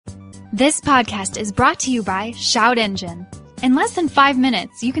This podcast is brought to you by Shout Engine. In less than 5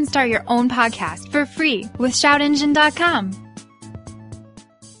 minutes, you can start your own podcast for free with shoutengine.com.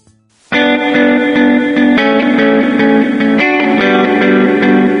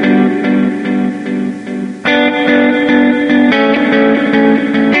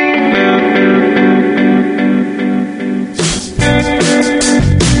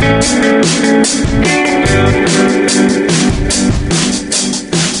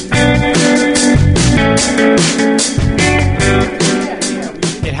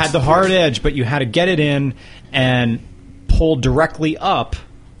 The hard edge, but you had to get it in and pull directly up.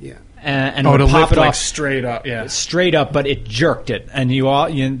 Yeah. And to pop lift it like off straight up. Yeah. Straight up, but it jerked it, and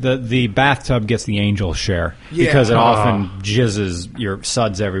the bathtub gets the angel share because it often jizzes your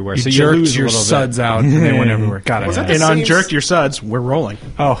suds everywhere. You so jerked you lose your a little suds bit. out, and they went everywhere. Got it. And on jerked your suds, we're rolling.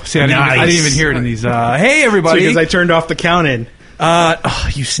 Oh, see, I didn't even hear it in these. Hey, everybody! Because I turned off the count in.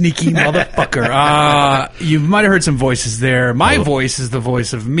 You sneaky motherfucker. You might have heard some voices there. My voice is the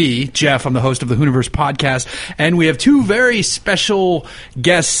voice of me, Jeff. I'm the host of the Hooniverse podcast. And we have two very special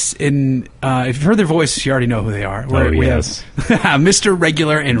guests in, if you've heard their voice, you already know who they are. We have Mr.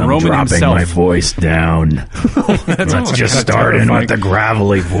 Regular and Roman dropping himself. My voice down. Let's just start in with the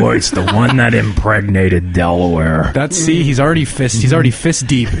gravelly voice, the one that impregnated Delaware. He's already fist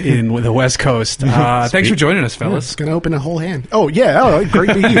deep in the West Coast. Thanks for joining us, fellas. It's going to open a whole hand. Oh, yeah. Oh, great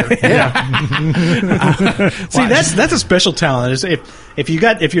to be here. Yeah. See, that's a special talent. If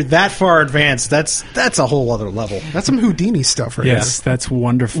you're that far advanced, that's a whole other level. That's some Houdini stuff, right? Yes, that's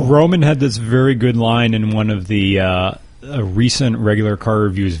wonderful. Roman had this very good line in one of the recent Regular Car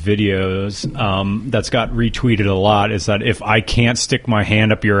Reviews videos that's got retweeted a lot, is that if I can't stick my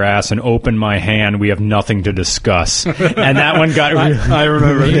hand up your ass and open my hand, we have nothing to discuss. And that one got I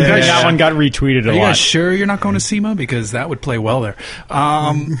remember that one got retweeted a lot. Are you guys sure you're not going to SEMA? Because that would play well there.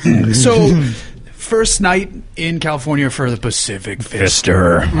 So, first night in California for the Pacific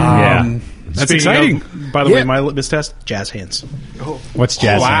Fister. That's exciting. By the way, my litmus test, jazz hands. What's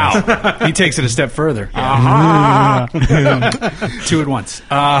jazz hands? Wow. He takes it a step further. Two at once.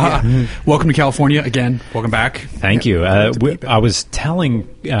 Welcome to California again. Welcome back. Thank you. I was telling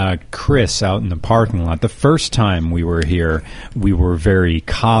Chris out in the parking lot, the first time we were here, we were very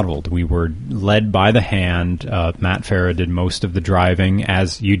coddled. We were led by the hand. Matt Farah did most of the driving,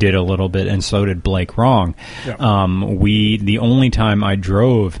 as you did a little bit, and so did Blake Wrong. Yeah. The only time I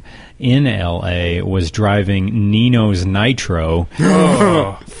drove in L.A. was driving Nino's Nitro,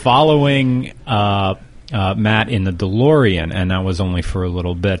 following Matt in the DeLorean, and that was only for a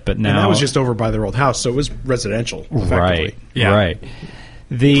little bit. But now, and that was just over by their old house, so it was residential. Right, right.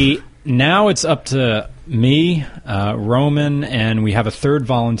 Now it's up to me, Roman, and we have a third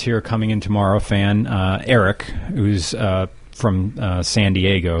volunteer coming in tomorrow, Eric, who's from San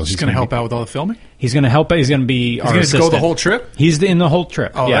Diego. He's going to help out with all the filming? He's going to help. He's going to be our assistant. He's going to go the whole trip? He's in the whole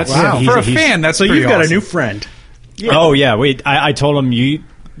trip. Oh, yes. Wow. For a fan, that's so pretty you've got awesome. a new friend. Yeah. Oh, yeah. Wait, I told him, you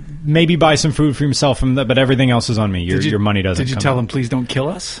maybe buy some food for himself, but everything else is on me. Your money doesn't come. Did you tell him, please don't kill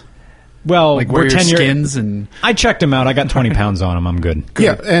us? Well, like we're wear your 10 skins and... I checked him out. I got 20 pounds on him. I'm good.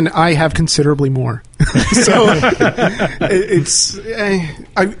 Yeah, and I have considerably more. So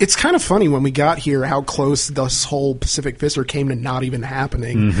it's kind of funny when we got here how close this whole Pacific Fister came to not even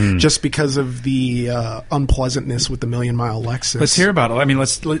happening, just because of the unpleasantness with the Million Mile Lexus. Let's hear about it. I mean,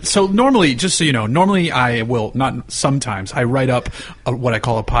 so normally, just so you know, I will, not sometimes, I write up what I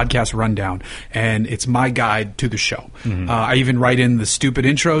call a podcast rundown, and it's my guide to the show. I even write in the stupid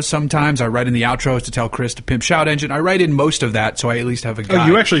intros sometimes. I write in the outros to tell Chris to pimp Shout Engine. I write in most of that, so I at least have a guide. Oh,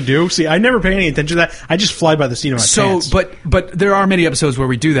 you actually do? See, I never pay any attention to that. I just fly by the seat of my pants. But there are many episodes where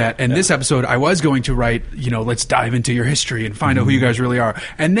we do that, and this episode I was going to write, let's dive into your history and find out who you guys really are.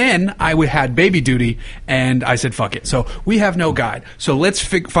 And then I had baby duty, and I said, fuck it. So we have no guide. So let's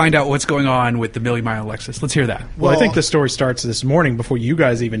find out what's going on with the Million Mile Lexus. Let's hear that. Well, I think the story starts this morning before you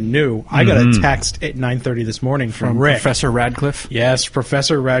guys even knew. I got a text at 9:30 this morning from Rick. Professor Radcliffe? Yes,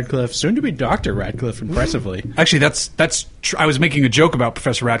 Professor Radcliffe, soon to be Dr. Radcliffe, impressively. Actually, that's I was making a joke about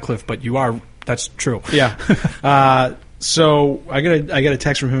Professor Radcliffe, but that's true. Yeah. So I got a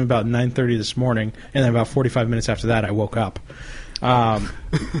text from him about 9:30 this morning, and then about 45 minutes after that, I woke up. I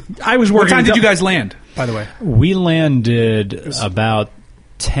was working. What time did you guys land, by the way? We landed about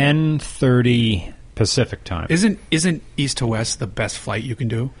 10:30 Pacific time. Isn't east to west the best flight you can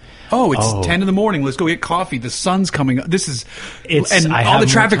do? Oh, it's 10 in the morning. Let's go get coffee. The sun's coming up. And all the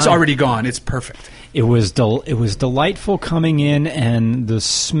traffic's already gone. It's perfect. It was delightful coming in, and the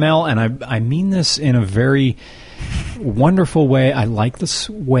smell, and I mean this in a very wonderful way. I like this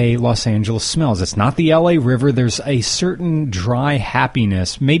way Los Angeles smells. It's not the LA River. There's a certain dry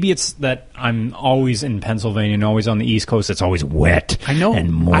happiness. Maybe it's that I'm always in Pennsylvania and always on the East Coast. It's always wet. I know.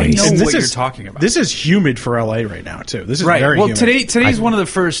 And moist. I know And what you're talking about. This is humid for LA right now too. This is right. very well, humid. today's one of the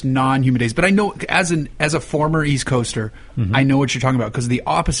first non-humid days. But I know as a former East Coaster, I know what you're talking about because the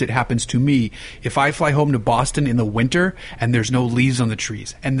opposite happens to me. If I fly home to Boston in the winter and there's no leaves on the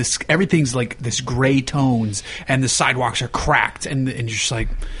trees and everything's like this gray tones and the sidewalks are cracked and you're just like,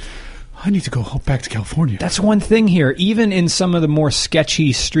 I need to go back to California. That's one thing here. Even in some of the more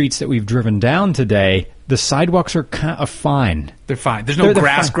sketchy streets that we've driven down today, the sidewalks are kind of fine. They're fine. There's no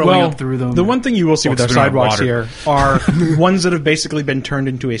grass growing up through them. The one thing you will see with our Because we don't have sidewalks water. here are ones that have basically been turned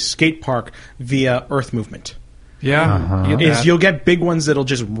into a skate park via earth movement. Yeah. You'll get big ones that'll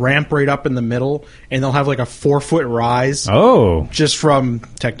just ramp right up in the middle, and they'll have like a 4-foot rise. Oh. Just from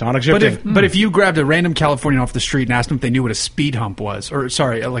tectonic shifting. But if you grabbed a random Californian off the street and asked them if they knew what a speed hump was, or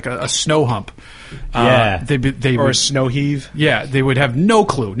sorry, like a snow hump, they or would, a snow heave. yeah, they would have no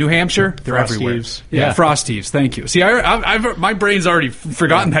clue. New Hampshire, they're Frost everywhere. heaves. Yeah, frost heaves. Thank you. See, I've my brain's already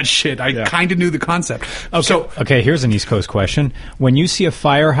forgotten that shit. I kind of knew the concept. So Okay, here's an East Coast question. When you see a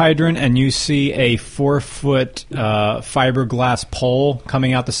fire hydrant and you see a 4-foot fiberglass pole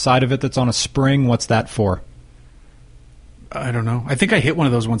coming out the side of it that's on a spring, what's that for? I don't know. I think I hit one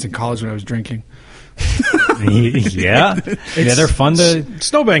of those once in college when I was drinking. Yeah, they're fun to.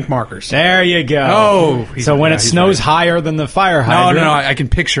 Snowbank markers. There you go. Oh, so when it he's snows right. higher than the fire hydrant, No, I can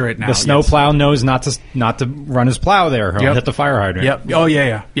picture it now. the snowplow knows not to run his plow there. He'll Yep. hit the fire hydrant. Yep. Oh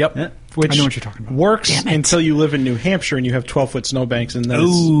yeah. Yep. Which I know what you're talking about. works until you live in New Hampshire and you have 12-foot snowbanks, and then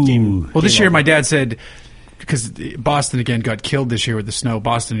Ooh. it's game. Well, this game year over. my dad said because Boston again got killed this year with the snow.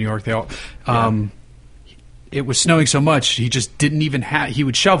 Boston, New York, they all. It was snowing so much he just didn't even have. He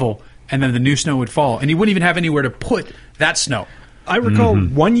would shovel, and then the new snow would fall, and he wouldn't even have anywhere to put that snow. I recall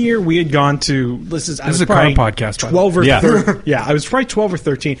one year we had gone to. This is a car podcast, by the 12 or Yeah. 13. Yeah, I was probably 12 or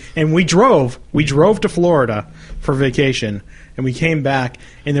 13, and we drove to Florida for vacation, and we came back,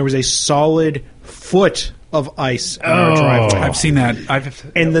 and there was a solid foot of ice on our driveway. I've seen that.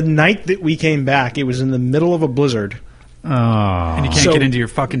 And the night that we came back, it was in the middle of a blizzard. Oh. And you can't So, get into your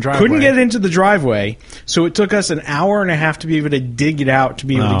fucking driveway. Couldn't get into the driveway, so it took us an hour and a half to be able to dig it out to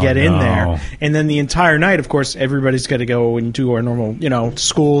be able to get in no. there. And then the entire night, of course, everybody's got to go into our normal,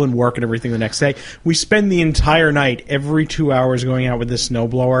 school and work and everything the next day. We spend the entire night, every 2 hours, going out with this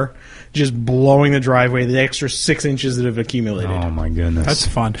snowblower, just blowing the driveway, the extra 6 inches that have accumulated. Oh my goodness. That's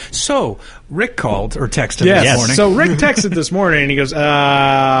fun. So Rick called or texted Yes. this morning. So Rick texted this morning and he goes,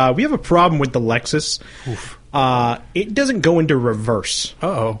 we have a problem with the Lexus. It doesn't go into reverse.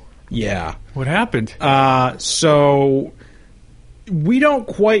 Uh-oh. Yeah. What happened? So we don't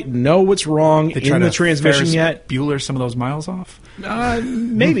quite know what's wrong They try in the to transmission Ferris yet. Bueller some of those miles off?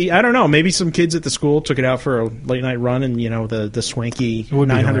 Maybe. I don't know. Maybe some kids at the school took it out for a late night run and, the swanky would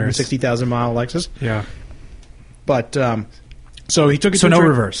be 960,000 mile Lexus. Yeah. But so he took it So to no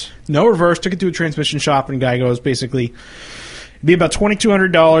reverse. No reverse. Took it to a transmission shop, and the guy goes, basically, it'd be about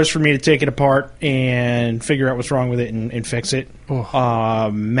 $2,200 for me to take it apart and figure out what's wrong with it and fix it.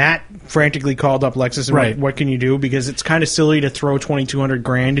 Matt frantically called up Lexus and Right. what can you do? Because it's kind of silly to throw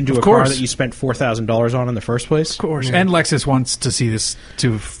 $2,200 into a course. car that you spent $4,000 on in the first place. Of course. And Lexus wants to see this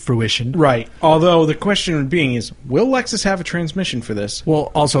to fruition. Right. Although the question being is, will Lexus have a transmission for this? Well,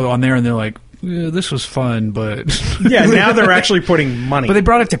 also on there, and they're like, this was fun, but... Yeah, now they're actually putting money. But they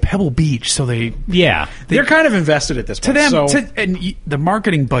brought it to Pebble Beach, so they... Yeah. They're kind of invested at this To point. them, so, the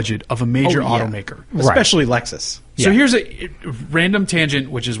marketing budget of a major Oh, yeah. automaker. especially Lexus. So here's a random tangent,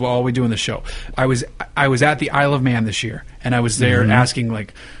 which is all we do in the show. I was at the Isle of Man this year, and I was there asking,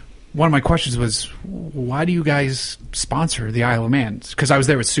 like, one of my questions was, why do you guys sponsor the Isle of Man? Because I was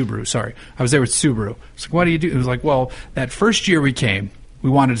there with Subaru, sorry. I was there with Subaru. It's like, what do you do? It was like, well, that first year we came, we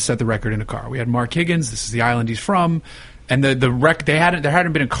wanted to set the record in a car. We had Mark Higgins, this is the island he's from, and there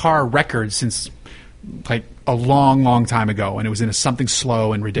hadn't been a car record since like a long time ago, and it was in something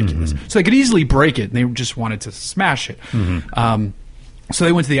slow and ridiculous. So they could easily break it, and they just wanted to smash it. So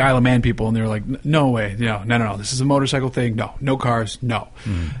they went to the Isle of Man people, and they were like, no way, no, this is a motorcycle thing, no cars, no.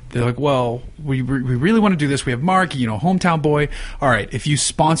 They're like, well, we really want to do this. We have Mark, hometown boy. All right, if you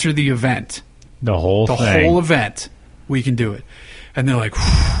sponsor the event, The whole event, we can do it. And they're like,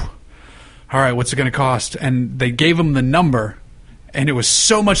 all right, what's it going to cost? And they gave them the number, and it was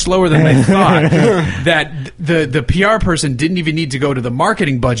so much lower than they thought that the PR person didn't even need to go to the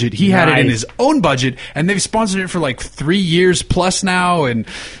marketing budget. He had it in his own budget, and they've sponsored it for like 3 years plus now. And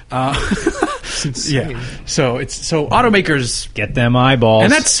yeah, so automakers Get them eyeballs.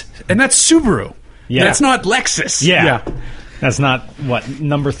 and that's Subaru. Yeah. That's not Lexus. Yeah. That's not,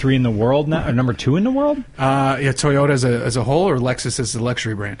 number 3 in the world now? Or number 2 in the world? Toyota as a whole, or Lexus as a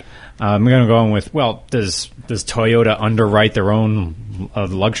luxury brand? I'm going to go in with, does Toyota underwrite their own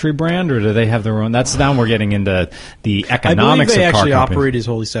luxury brand, or do they have their own? That's now we're getting into the economics I believe they of car actually companies. operate as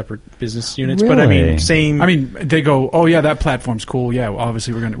wholly separate business units, Really? but I mean, same. I mean, they go, oh yeah, that platform's cool. Yeah, well,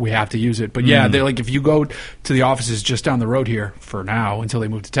 obviously we have to use it. But yeah, they're like, if you go to the offices just down the road here for now until they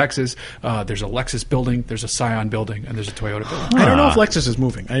move to Texas, there's a Lexus building, there's a Scion building, and there's a Toyota building. I don't know if Lexus is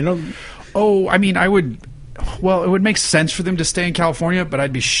moving. I know. Oh, I mean, it would make sense for them to stay in California, but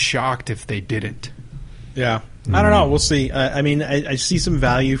I'd be shocked if they didn't. Yeah. I don't know. We'll see. I mean, I see some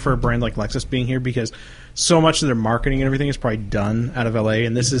value for a brand like Lexus being here because so much of their marketing and everything is probably done out of LA,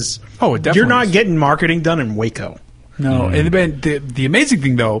 and this is it definitely you're not is. getting marketing done in Waco. No, and the amazing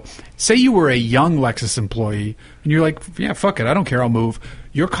thing though, say you were a young Lexus employee and you're like, yeah, fuck it, I don't care, I'll move.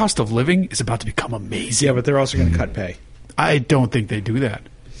 Your cost of living is about to become amazing. Yeah, but they're also going to cut pay. I don't think they do that.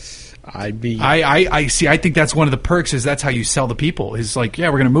 I see. I think that's one of the perks. Is that's how you sell the people. Is like, yeah,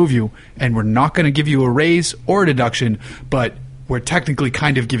 we're going to move you, and we're not going to give you a raise or a deduction, but we're technically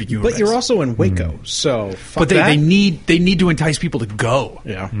kind of giving you a raise. But you're also in Waco, so fuck but they need to entice people to go.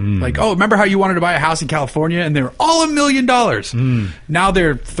 Yeah. Like, oh, remember how you wanted to buy a house in California and they're all $1 million? Now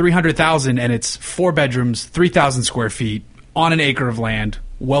they're $300,000 and it's 4 bedrooms, 3,000 square feet on an acre of land.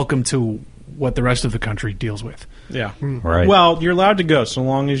 Welcome to what the rest of the country deals with. Yeah. Right. Well, you're allowed to go so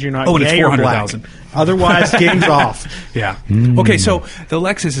long as you're not Oh, and it's gay or black. 400,000. Otherwise, game's off. Yeah. Okay, so the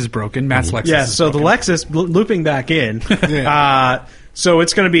Lexus is broken. Matt's Lexus Yeah, is so broken. the Lexus, looping back in, so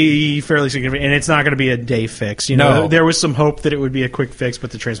it's going to be fairly significant, and it's not going to be a day fix. You know, No. there was some hope that it would be a quick fix,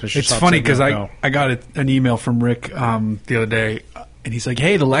 but the transmission It's shop funny said because no. I got an email from Rick the other day, and he's like,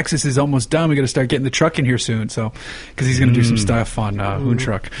 "Hey, the Lexus is almost done. We got to start getting the truck in here soon." So, because he's going to do some stuff on Hoon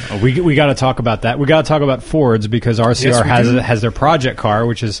Truck. We got to talk about that. We got to talk about Fords because RCR Yes, we do. has their project car,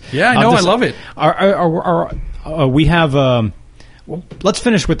 which is Yeah, I know, I love it. We have. Well, let's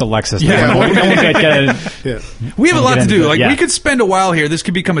finish with the Lexus. Yeah. We'll get We have a lot to do. Like, Yeah. we could spend a while here. This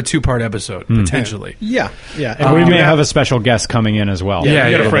could become a 2-part episode potentially. Yeah. and we may have a special guest coming in as well. Yeah,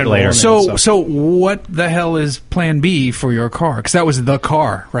 a yeah, little bit later. So what the hell is Plan B for your car? Because that was the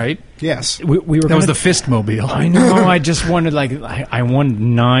car, right? Yes. we were That was gonna- the fist mobile. I know. I just wanted I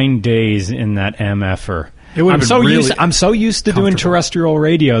won 9 days in that MFer. It would've been really I'm so used to doing comfortable. terrestrial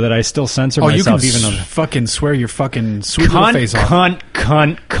radio that I still censor Oh, you can myself even though fucking swear your fucking sweet little face off.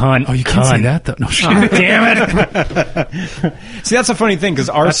 cunt. Oh, you can't say that though. No shit. Damn it! See, that's a funny thing because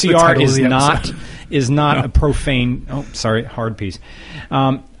the RCR title of is the not episode. a profane. Oh, sorry, hard piece.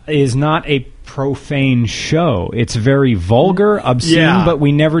 Is not a profane show. It's very vulgar, obscene, Yeah. but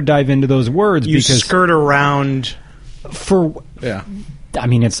we never dive into those words You because skirt around. Yeah. I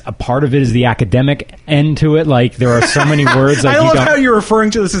mean, it's a part of it is the academic end to it. Like there are so many words. Like I you love don't. how you're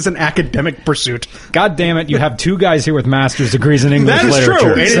referring to this as an academic pursuit. God damn it! You have 2 guys here with master's degrees in English That is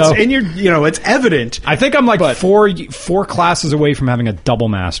literature. true, and, So it's evident. I think I'm like four classes away from having a double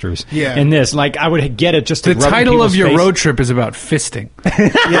master's. Yeah. In this, like I would get it just to The rub in title of people's your face. road trip is about fisting.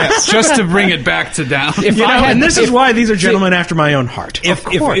 Yes. Just to bring it back to down. If You know, I had- and this is if- why these are gentlemen after my own heart. If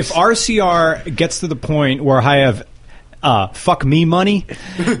RCR gets to the point where I have fuck me money,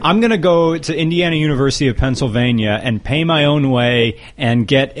 I'm going to go to Indiana University of Pennsylvania and pay my own way and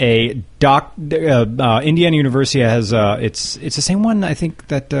get a Indiana University has it's the same one I think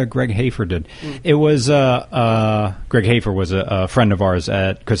that Greg Hafer did. It was Greg Hafer was a friend of ours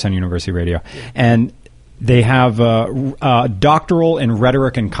at Kutztown University Radio, and they have doctoral in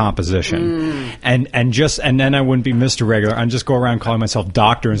rhetoric and composition, and then I wouldn't be Mr. Regular. I'd just go around calling myself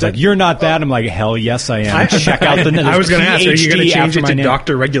doctor. And it's like, you're not that. I'm like, hell yes, I am. Check out the. I was going to ask, are you going to PhD change after it my to name.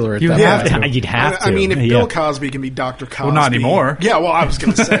 Dr. Regular at You that have point? to. You'd have to. I mean, if Yeah. Bill Cosby can be Dr. Cosby. not anymore. Yeah, well, I was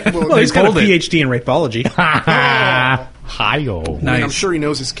going to say. Well, Well, he's got a pulled it. PhD in rapology. Hi-yo. I mean, Nice. I'm sure he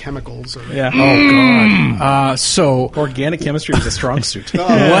knows his chemicals. Or, Yeah. Oh god. So Organic chemistry is a strong suit.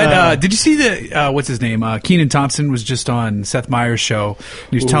 what did you see the what's his name? Keenan Thompson was just on Seth Meyers' show.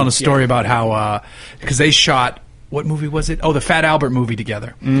 He was telling a story about how because they shot what movie was it? Oh, the Fat Albert movie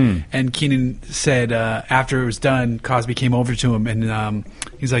together. And Keenan said after it was done, Cosby came over to him and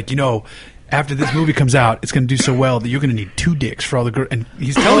he's like, after this movie comes out, it's going to do so well that you're going to need 2 dicks for all the girls. And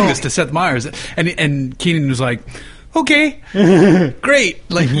he's telling this to Seth Meyers, and Keenan was like, "Okay,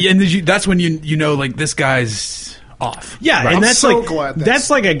 great." Like, and that's when you know, like, this guy's off. Yeah, I'm and that's so like glad that's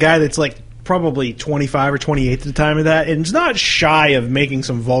like a guy that's like probably 25 or 28 at the time of that, and is not shy of making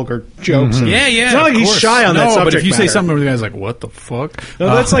some vulgar jokes. Mm-hmm. Yeah, It's not like he's shy on that subject but if you say matter. something where the guy's like, what the fuck?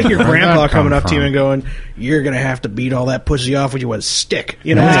 No, that's like your grandpa that come coming up to you from? and going, "You're gonna have to beat all that pussy off with you with a stick."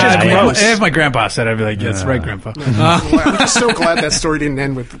 You know, Yeah, it's just yeah. gross. If my grandpa said it, I'd be like, yeah, that's right, Grandpa. I'm just so glad that story didn't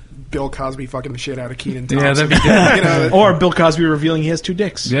end with Bill Cosby fucking the shit out of Keenan Thompson. Yeah, that'd be good. You know, Or Bill Cosby revealing he has 2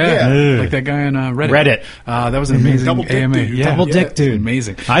 dicks. Yeah, like that guy on Reddit. That was an amazing Double dick AMA. dude. Yeah. Double dick dude.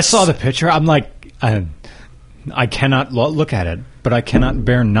 Amazing. I saw the picture. I'm like, I cannot look at it, but I cannot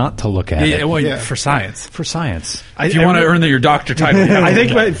bear not to look at it. Well, for science. For science. If you want to earn your doctor title. I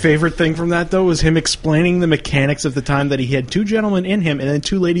think my favorite thing from that, though, was him explaining the mechanics of the time that he had 2 gentlemen in him and then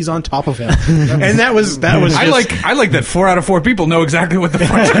 2 ladies on top of him. And that was just, I like that 4 out of 4 people know exactly what the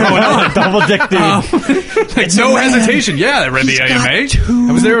fuck's going on. Double dick dude. Like no hesitation. Yeah, I read the AMA.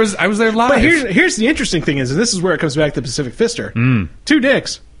 I was there live. But here's the interesting thing is, and this is where it comes back to Pacific Fister. 2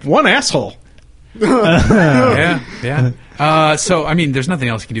 dicks, 1 asshole. yeah. So I mean, there's nothing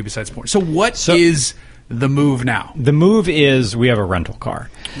else you can do besides porn. So what is the move now? The move is we have a rental car.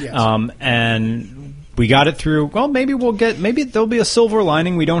 Yes. And we got it through. Well, maybe there'll be a silver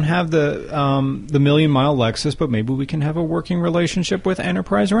lining. We don't have the million-mile Lexus, but maybe we can have a working relationship with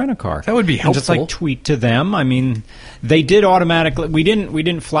Enterprise Rent-A-Car. That would be And just helpful. like tweet to them. I mean, they did automatically. We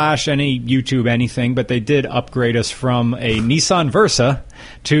didn't flash any YouTube anything, but they did upgrade us from a Nissan Versa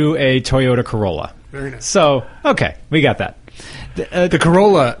to a Toyota Corolla. Very nice. So okay, we got that. The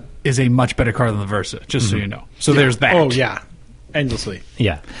Corolla is a much better car than the Versa, just so you know. So there's that. Oh, yeah. Endlessly.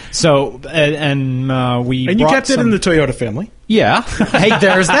 Yeah. So we And you brought kept it in the Toyota family. Yeah. Hey,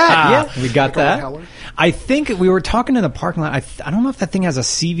 there's that. Yeah, we got Like a that. Heller? I think we were talking in the parking lot. I don't know if that thing has a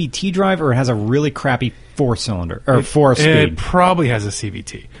CVT drive or it has a really crappy 4-cylinder or 4-speed. It probably has a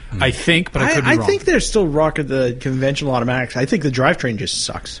CVT. I think, but I could be I wrong. think they're still rocking the conventional automatics. I think the drivetrain just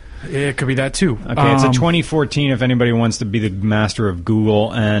sucks. It could be that too. Okay, it's a 2014 if anybody wants to be the master of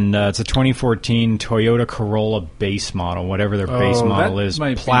Google, and it's a 2014 Toyota Corolla base model, whatever their base model that is.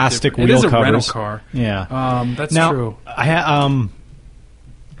 might be Plastic different. wheel It is a covers. rental car. Yeah. That's now, true.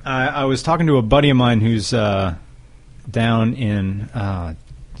 I was talking to a buddy of mine who's down in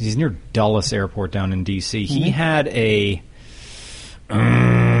he's near Dulles Airport down in D.C. He had a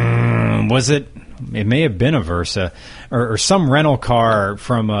it may have been a Versa or some rental car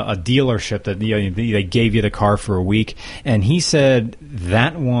from a dealership that they gave you the car for a week, and he said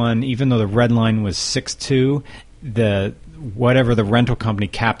that one, even though the red line was 6.2, the rental company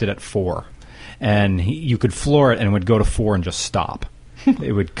capped it at 4, and you could floor it and it would go to 4 and just stop.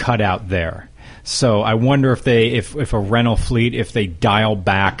 It would cut out there. So I wonder if a rental fleet, if they dial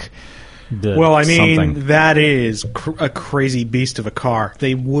back Well, I mean, something. that is a crazy beast of a car.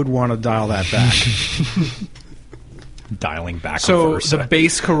 They would want to dial that back. Dialing back. So Versa. the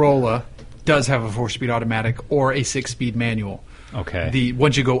base Corolla does have a 4-speed automatic or a 6-speed manual. Okay.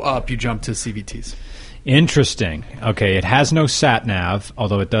 Once you go up, you jump to CVTs. Interesting. Okay, it has no sat nav,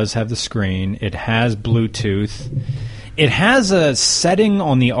 although it does have the screen. It has Bluetooth. It has a setting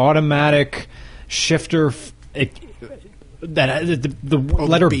on the automatic shifter. The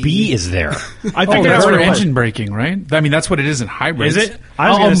letter B is there. I think That's that's for what it was. engine braking, right? I mean, that's what it is in hybrids. Is it? I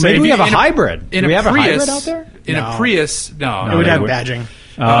was going to say, maybe we have a in a- hybrid. In Do we a have a Prius, hybrid out there? In a Prius, no. it would they have would- badging.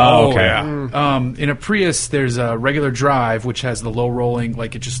 Oh, okay. Yeah. In a Prius, there's a regular drive, which has the low rolling,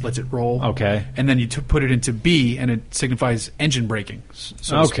 like it just lets it roll. Okay. And then you put it into B, and it signifies engine braking, so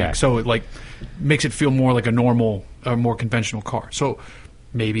to Okay. speak. So it like makes it feel more like a normal, more conventional car. So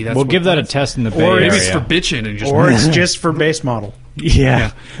maybe that's We'll what give that a that's- test in the Bay Or maybe Area. it's for bitching and just. Or it's just for base model.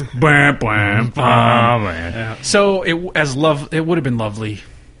 Yeah. So it would have been lovely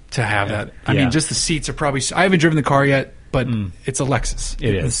to have that. I Yeah. mean, just the seats are probably. I haven't driven the car yet, but it's a Lexus.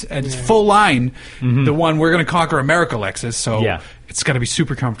 It is. and it's full line. The one we're going to conquer America Lexus. So Yeah. it's got to be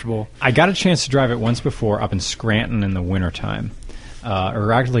super comfortable. I got a chance to drive it once before up in Scranton in the wintertime.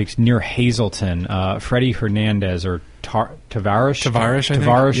 Or actually near Hazleton. Freddie Hernandez or Tavares? Tavares, I think.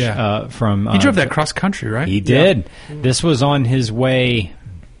 Tavares, Yeah. from... He drove that cross country, right? He did. This was on his way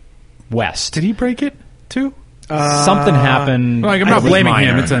west. Did he break it too? Something happened. Like, I'm It not was blaming him.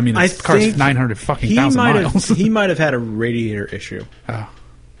 minor. It's, I mean, I the car's think 900 fucking he thousand might miles. have he might have had a radiator issue.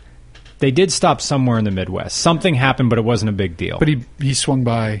 They did stop somewhere in the Midwest. Something happened, but it wasn't a big deal. But he swung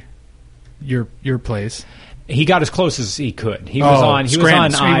by your place. He got as close as he could. He was on. He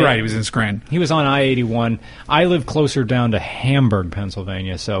Scranton. was on. Right, he was in Scranton. He was on I-81. I live closer down to Hamburg,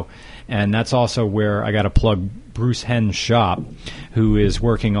 Pennsylvania. And that's also where I got to plug Bruce Henn's shop, who is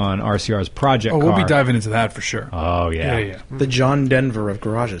working on RCR's project car. We'll be diving into that for sure. Oh yeah. Yeah. The John Denver of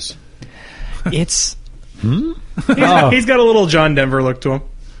garages. It's. He's got a little John Denver look to him.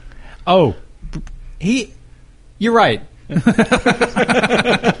 Oh, you're right.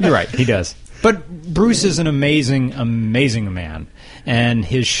 You're right. He does. But Bruce is an amazing, amazing man, and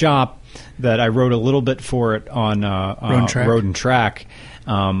his shop that I wrote a little bit for it on Road and Track,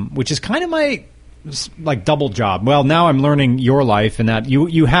 which is kind of my double job. Well, now I'm learning your life, and that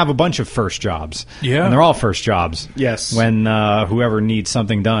you have a bunch of first jobs. Yeah, and they're all first jobs. Yes. When whoever needs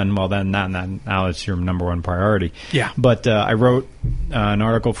something done, well, then now it's your number one priority. Yeah. But I wrote an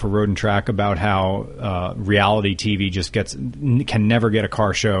article for Road and Track about how reality TV just can never get a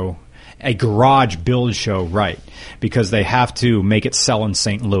car show, a garage build show right, because they have to make it sell in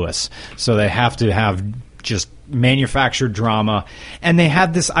St. Louis. So they have to have just manufactured drama, and they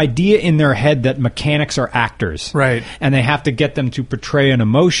have this idea in their head that mechanics are actors, right? And they have to get them to portray an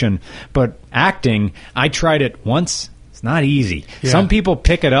emotion. But acting, I tried it once. It's not easy. Yeah. Some people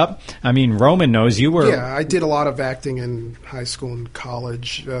pick it up. I mean, Roman knows you were. Yeah, I did a lot of acting in high school and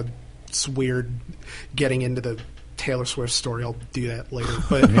college. It's weird getting into the Taylor Swift story. I'll do that later.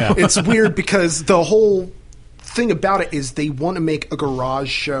 But It's weird because the whole thing about it is they want to make a garage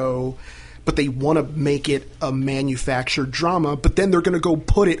show, but they want to make it a manufactured drama, but then they're going to go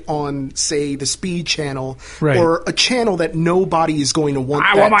put it on, say, the Speed Channel, or a channel that nobody is going to want.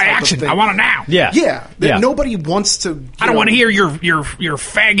 I want my action. I want it now. Yeah. Nobody wants to. I don't want to hear your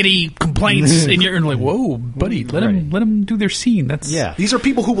faggoty complaints. And you're like, whoa, buddy, let them do their scene. These are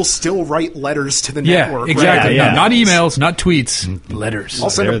people who will still write letters to the network. Exactly. Right? No, not emails, not tweets, letters.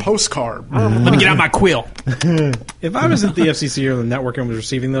 I'll send a postcard. Let me get out my quill. If I was at the FCC or the network and was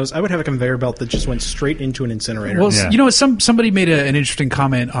receiving those, I would have a conveyor belt that just went straight into an incinerator. Well, you know, somebody made an interesting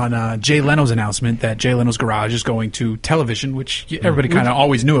comment on Jay Leno's announcement that Jay Leno's Garage is going to television, which everybody kind of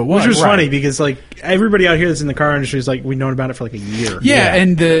always knew it was. Which was funny because, like, everybody out here that's in the car industry is like, we've known about it for like a year. Yeah,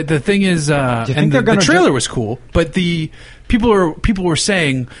 and the thing is, and the trailer was cool, but the people were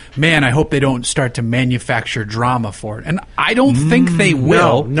saying, man, I hope they don't start to manufacture drama for it. And I don't think they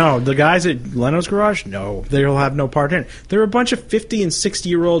will. No, the guys at Leno's Garage, no. They'll have no part in it. They're a bunch of 50 and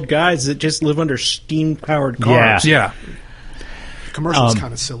 60-year-old guys that just live under steam-powered cars. Yeah. Commercial's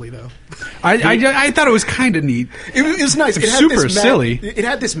kind of silly, though. I thought it was kind of neat. It was nice. It had super silly. It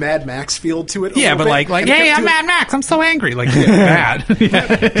had this Mad Max feel to it. Yeah, but like, hey, I'm Mad Max. I'm so angry. Like, bad.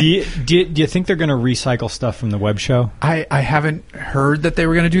 Do you think they're going to recycle stuff from the web show? I haven't heard that they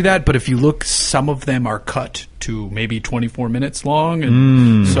were going to do that, but if you look, some of them are cut to maybe 24 minutes long,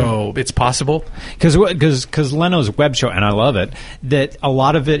 and so it's possible. Because Leno's web show, and I love it, that a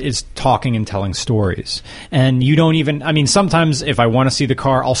lot of it is talking and telling stories. And you don't even, I mean, sometimes if I want to see the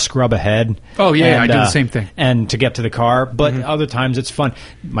car, I'll scrub ahead. Oh, yeah, I do the same thing. And to get to the car, but other times it's fun.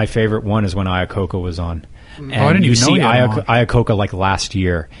 My favorite one is when Iacocca was on. And I didn't even know Iacocca like last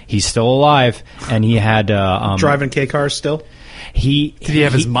year. He's still alive, and he had... driving K-cars still? Did he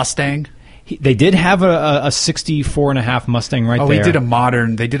have his Mustang? They did have a 64.5 Mustang there. Oh, they did a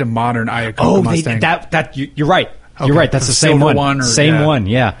modern Iacocca Mustang. You're right. Okay. You're right. That's the same one. Same one,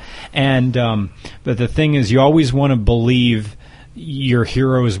 yeah. And but the thing is, you always want to believe your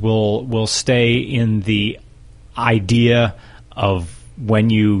heroes will stay in the idea of when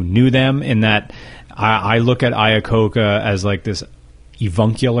you knew them. In that, I look at Iacocca as like this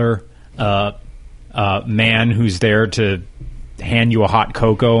avuncular man who's there to hand you a hot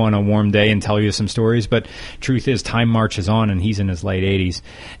cocoa on a warm day and tell you some stories, but truth is time marches on and he's in his late 80s,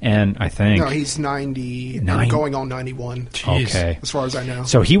 and I think... No, he's 90 and going on 91. Jeez. Okay. As far as I know.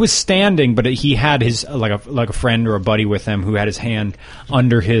 So he was standing, but he had his, like a friend or a buddy with him who had his hand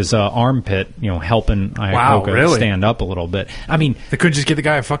under his armpit, helping Iacocca stand up a little bit. I mean... They couldn't just get the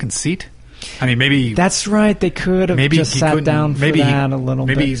guy a fucking seat? I mean, maybe... That's right. They could have just sat down for that a little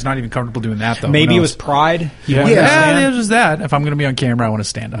bit. Maybe he's not even comfortable doing that, though. Maybe it was pride. Yeah, it was that. If I'm going to be on camera, I want to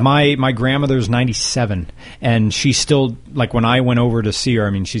stand up. My grandmother's 97, and she's still... Like, when I went over to see her,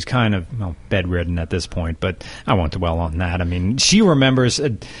 I mean, she's kind of bedridden at this point, but I won't dwell on that. I mean, she remembers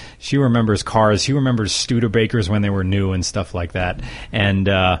cars. She remembers Studebakers when they were new and stuff like that. And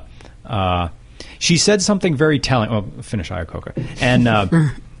she said something very telling... Well, finish Iacocca.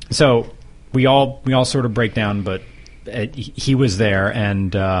 And so... We all sort of break down, but he was there,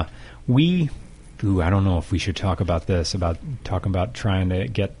 and I don't know if we should talk about this, about trying to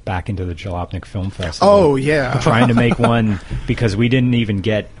get back into the Jalopnik Film Festival. Oh, yeah. Trying to make one, because we didn't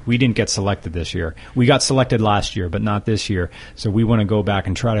get selected this year. We got selected last year, but not this year. So we want to go back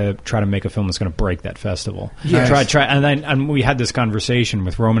and try to make a film that's going to break that festival. Yes. Try, and we had this conversation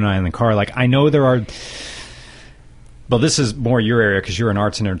with Roman and I in the car. Like, I know there are... Well, this is more your area because you're an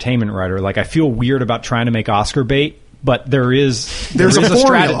arts and entertainment writer. Like, I feel weird about trying to make Oscar bait but there's a strategy.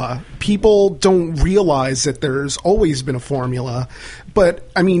 formula. People don't realize that there's always been a formula. But,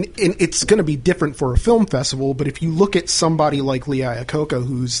 I mean, it's going to be different for a film festival, but if you look at somebody like Lee Iacocca,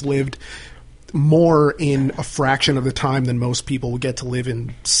 who's lived more in a fraction of the time than most people would get to live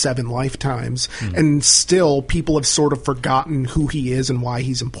in 7 lifetimes, and still people have sort of forgotten who he is and why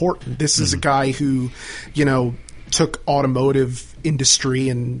he's important. This is a guy who, took automotive industry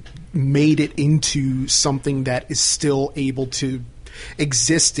and made it into something that is still able to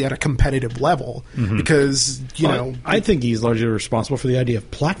exist at a competitive level because I think he's largely responsible for the idea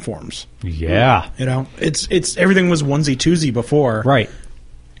of platforms. Yeah, it's everything was onesie twosie before, right?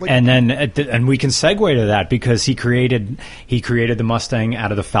 And then and we can segue to that because he created the Mustang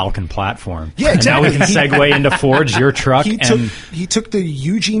out of the Falcon platform. Yeah, exactly. And now we can segue into Ford's your truck. He took the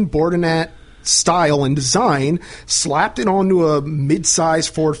Eugene Bordenat style and design, slapped it onto a mid-size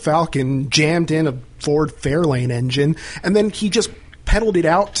Ford Falcon, jammed in a Ford Fairlane engine, and then he just peddled it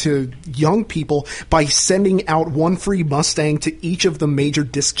out to young people by sending out one free Mustang to each of the major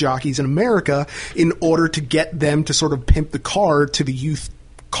disc jockeys in America in order to get them to sort of pimp the car to the youth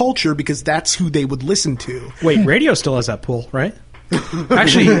culture because that's who they would listen to. Wait, radio still has that pull, right?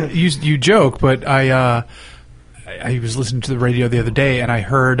 Actually, you joke, but I was listening to the radio the other day, and I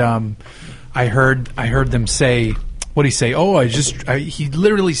heard them say, what did he say? Oh, he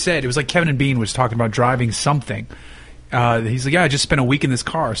literally said, it was like Kevin and Bean was talking about driving something. He's like, yeah, I just spent a week in this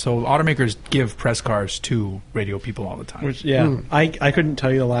car. So automakers give press cars to radio people all the time. I couldn't tell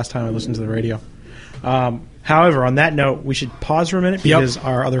you the last time I listened to the radio. However, on that note, we should pause for a minute because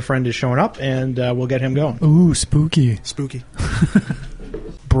our other friend is showing up, and we'll get him going. Ooh, spooky.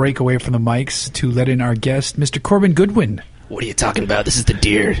 Break away from the mics to let in our guest, Mr. Corbin Goodwin. What are you talking about? This is the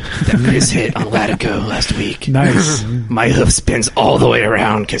deer that Chris hit on Latigo last week. Nice. My hoof spins all the way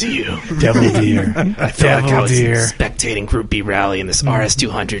around because of you. Devil deer. I felt like I was spectating Group B rally and this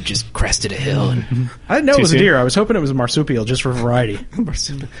RS200 just crested a hill. And I didn't know it was a deer. I was hoping it was a marsupial just for variety.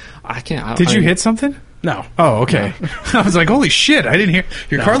 Did you hit something? No. Oh, okay. I was like, holy shit, I didn't hear.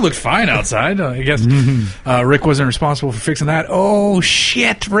 Your car looked fine outside. I guess Rick wasn't responsible for fixing that. Oh,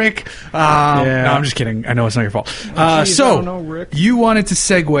 shit, Rick. No, I'm just kidding. I know it's not your fault. You wanted to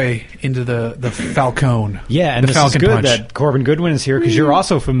segue into the Falcone. Yeah, and this is good that Corbin Goodwin is here because you're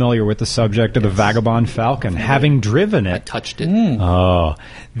also familiar with the subject of the Vagabond Falcon, having driven it. I touched it. Oh,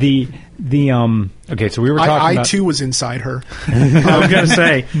 okay, so we were talking I too was inside her. I was going to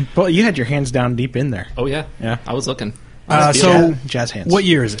say, well, you had your hands down deep in there. Oh, yeah. I was looking. Jazz hands. What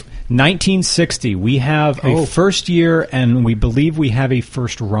year is it? 1960. We have a first year, and we believe we have a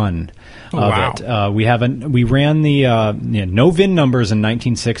first run of it. We ran the no VIN numbers in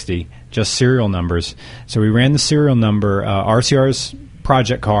 1960, just serial numbers. So we ran the serial number, RCR's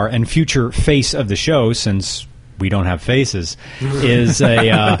project car, and future face of the show, since we don't have faces, is a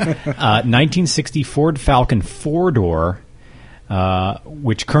 1960 Ford Falcon 4-door.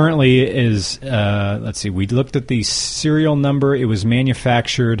 Which currently is, let's see, we looked at the serial number. It was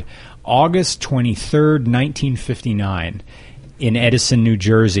manufactured August 23rd, 1959 in Edison, New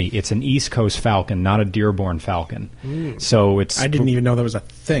Jersey. It's an East Coast Falcon, not a Dearborn Falcon. So it's. I didn't even know that was a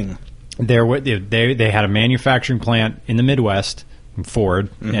thing. They had a manufacturing plant in the Midwest, Ford,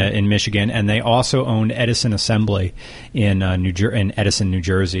 in Michigan, and they also owned Edison Assembly in Edison, New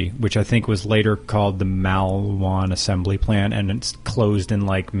Jersey, which I think was later called the Malwan Assembly Plant, and it's closed in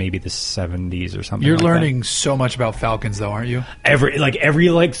like maybe the 70s or something. You're learning so much about Falcons, though, aren't you?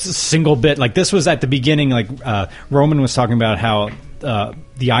 Every single bit. Like this was at the beginning. Like Roman was talking about how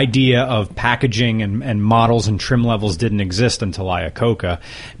the idea of packaging and models and trim levels didn't exist until Iacocca.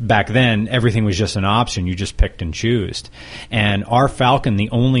 Back then, everything was just an option. You just picked and chose. And our Falcon, the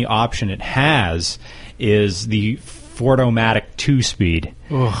only option it has is the Ford-O-Matic 2-speed,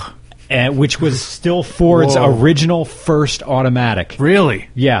 which was still Ford's original first automatic. Really?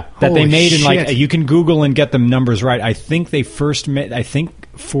 Yeah, that they made in you can Google and get the numbers right. I think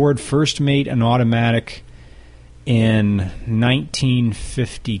Ford first made an automatic in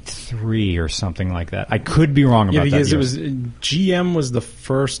 1953 or something like that. I could be wrong about that. Yeah, because it was GM was the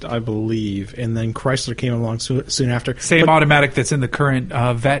first, I believe, and then Chrysler came along soon after. Same automatic that's in the current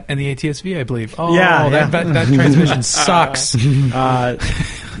Vet and the ATS-V, I believe. Oh, yeah. That transmission sucks. But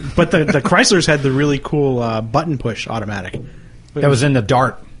the Chryslers had the really cool button push automatic. That was in the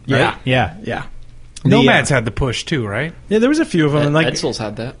Dart. Right? Yeah. Nomads had the push too, right? Yeah, there was a few of them. Edsel's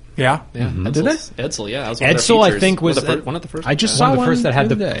had that. Yeah. Did they? Edsel, yeah. That was Edsel, I think, was one of the first. I just saw one of the first that had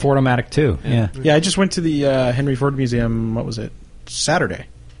the day. Ford-O-Matic too. Yeah. I just went to the Henry Ford Museum. What was it? Saturday.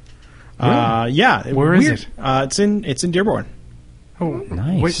 Really? Yeah. Where is it? It's in Dearborn. Oh,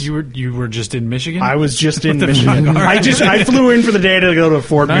 nice. Wait, you were just in Michigan? I was just in Michigan. I flew in for the day to go to a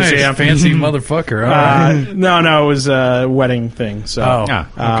Ford museum. Fancy motherfucker. Right. No, it was a wedding thing. So,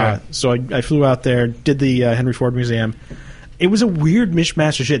 okay. So I flew out there, did the Henry Ford Museum. It was a weird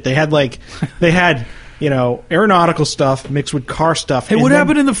mishmash of shit. They had aeronautical stuff mixed with car stuff. Hey, what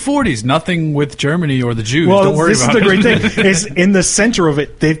happened in the 40s? Nothing with Germany or the Jews. Well, Don't worry about it. This is the great thing. Is in the center of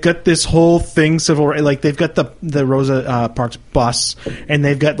it, they've got this whole thing like they've got the Rosa Parks bus, and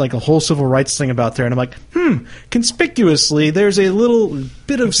they've got like a whole civil rights thing about there. And I'm like, conspicuously, there's a little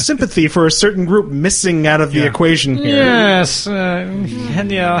bit of sympathy for a certain group missing out of the equation here. Yes,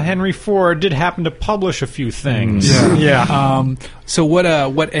 Henry Ford did happen to publish a few things. Yeah. So what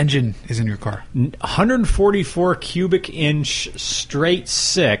engine is in your car? 144 cubic inch straight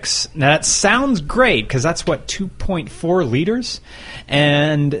six. Now that sounds great because that's 2.4 liters,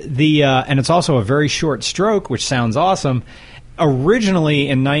 and it's also a very short stroke, which sounds awesome. Originally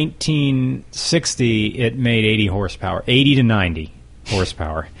in 1960, it made 80 to 90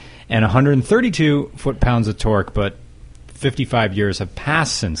 horsepower, and 132 foot-pounds of torque. But 55 years have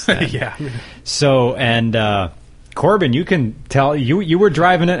passed since then. Yeah. So Corbin, you can tell you were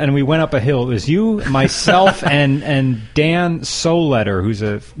driving it, and we went up a hill. It was you, myself, and Dan Soletter, who's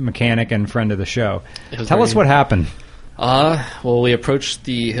a mechanic and friend of the show. Tell us what happened. Well, we approached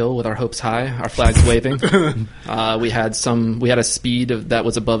the hill with our hopes high, our flags waving. We had a speed that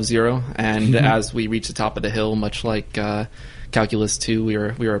was above zero, and as we reached the top of the hill, much like Calculus 2, we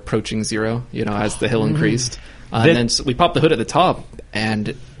were approaching zero. As the hill increased, and then we popped the hood at the top,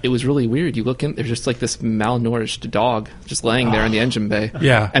 and it was really weird. You look in, there's just like this malnourished dog just laying there in the engine bay.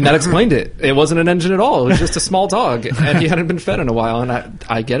 Yeah. And that explained it. It wasn't an engine at all. It was just a small dog, and he hadn't been fed in a while, and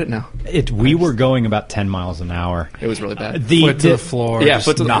I get it now. We were going about 10 miles an hour. It was really bad. Foot to the floor. Yeah, just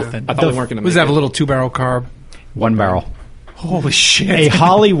foot to nothing. I thought we weren't going to Was that a little 2-barrel carb? 1 barrel. Holy shit. A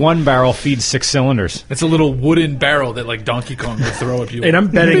Holly 1 barrel feeds 6 cylinders. It's a little wooden barrel that like Donkey Kong would throw at you. And I'm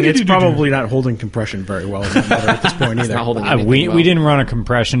betting it's probably not holding compression very well at this point either. It's not holding anything well. We didn't run a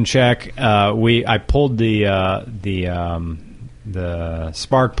compression check. I pulled the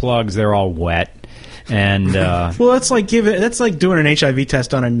spark plugs. They're all wet. And well, that's like doing an HIV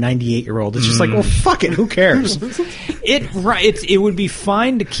test on a 98-year-old. It's just like, well, fuck it, who cares? It would be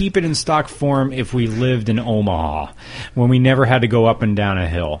fine to keep it in stock form if we lived in Omaha, when we never had to go up and down a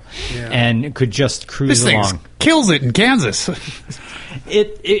hill, and could just cruise this along. Thing kills it in Kansas.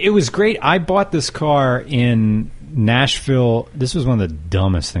 It was great. I bought this car in Nashville. This was one of the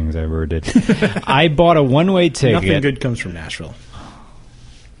dumbest things I ever did. I bought a one-way ticket. Nothing good comes from Nashville.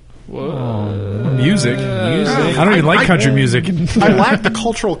 Whoa. Music. I don't even like country music. I lack the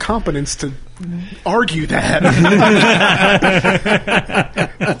cultural competence to argue that.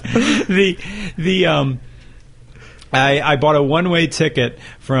 I bought a one-way ticket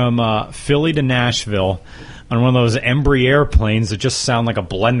from Philly to Nashville on one of those Embry airplanes that just sound like a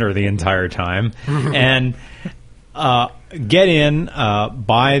blender the entire time, and get in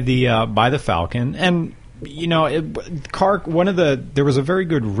by the Falcon. And there was a very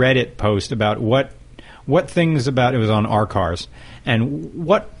good Reddit post about what things about it was on our cars, and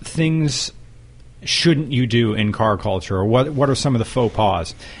what things shouldn't you do in car culture, or what are some of the faux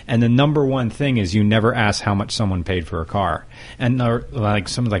pas. And the number one thing is you never ask how much someone paid for a car. And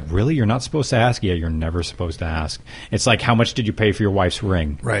someone's like, really, you're not supposed to ask? Yeah, you're never supposed to ask. It's like, how much did you pay for your wife's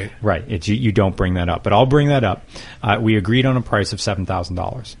ring? Right. You don't bring that up, but I'll bring that up. We agreed on a price of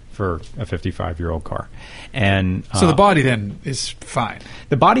 $7,000 for a 55-year-old car. And so the body then is fine.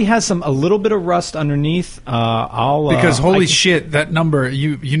 The body has a little bit of rust underneath. Because holy shit, that number,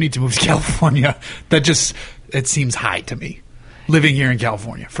 you need to move to California. It seems high to me. Living here in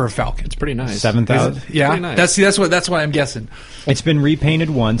California for a Falcon. It's pretty nice. 7,000. Yeah. Nice. That's why I'm guessing. It's been repainted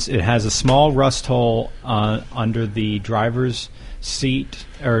once. It has a small rust hole under the driver's seat,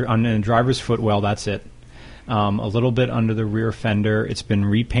 or on the driver's footwell. That's it. A little bit under the rear fender. It's been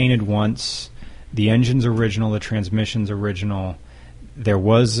repainted once. The engine's original. The transmission's original. There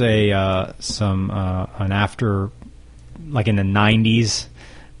was an after, like in the 90s.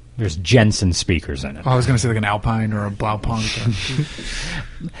 There's Jensen speakers in it. I was going to say like an Alpine or a Blaupunk.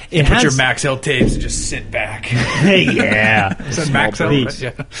 It put your Max L tapes and just sit back. Yeah. Is that Max L?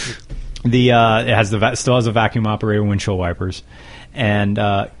 Yeah. It still has a vacuum operated windshield wipers, and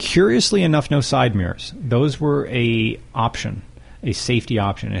curiously enough, no side mirrors. Those were a safety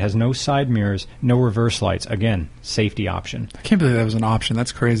option. It has no side mirrors, no reverse lights. Again, safety option. I can't believe that was an option.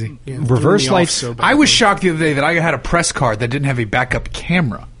 That's crazy. Yeah, reverse lights. I was shocked the other day that I had a press card that didn't have a backup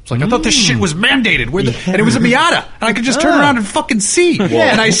camera. It's like, I thought this shit was mandated. And it was a Miata. And I could just turn around and fucking see.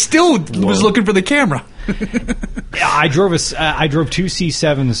 Yeah. And I still was looking for the camera. I drove two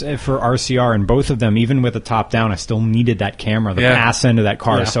C7s for RCR, and both of them, even with the top down, I still needed that camera. The ass end of that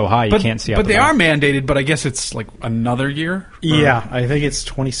car is so high you can't see out But the they back. are mandated, but I guess it's like another year? Yeah, I think it's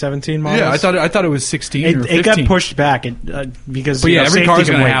 2017 models. Yeah, I thought it was 16 or 15. It got pushed back because But every car is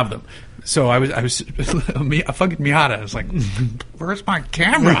going to wait. have them. So I was a fucking Miata. I was like, where's my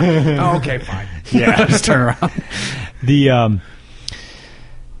camera? Oh, okay, fine. Yeah. Just turn around.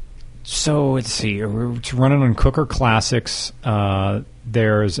 So let's see. We're running on Cooker Classics.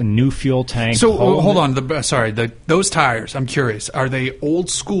 There's a new fuel tank. So hold on. Those tires. I'm curious. Are they old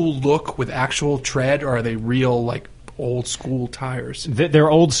school look with actual tread, or are they real like old school tires? They're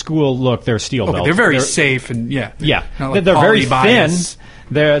old school look. They're steel belts. They're very safe and yeah. Not like they're very thin.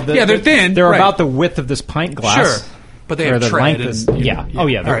 They're thin. They're about the width of this pint glass. Sure. But they have tread.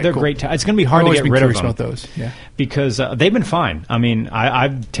 They're great. It's going to be hard to get rid of them. About those. Yeah. Because they've been fine. I mean,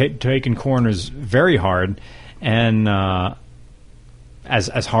 I've taken corners very hard, and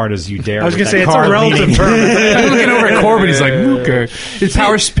as hard as you dare. I was going to say it's a relative term. I'm looking over at Corbin. He's like, okay.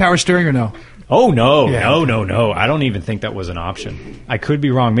 Is power steering or no? Oh, no. No. I don't even think that was an option. I could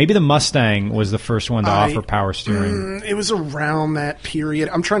be wrong. Maybe the Mustang was the first one to offer power steering. It was around that period.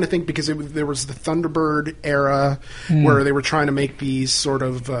 I'm trying to think because there was the Thunderbird era where they were trying to make these sort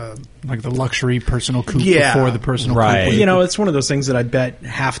of... like the luxury personal coupe before the personal coupe. You know, it's one of those things that I bet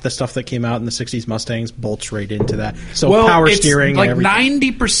half the stuff that came out in the 60s Mustangs bolts right into that. So power steering like and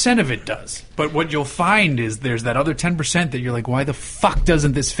everything. 90% of it does. But what you'll find is there's that other 10% that you're like, why the fuck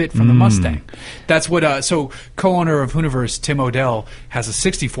doesn't this fit from the Mustang? That's what. So co-owner of Hooniverse, Tim Odell, has a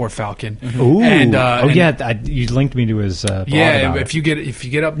 '64 Falcon. Ooh, you linked me to his. Blog about if you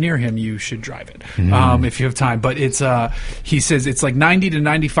get up near him, you should drive it if you have time. But it's he says it's like 90 to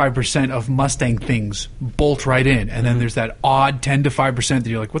 95% of Mustang things bolt right in, and then there's that odd 10 to 5% that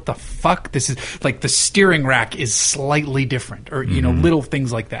you're like, what the fuck? This is like the steering rack is slightly different, or little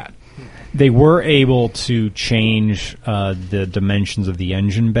things like that. They were able to change the dimensions of the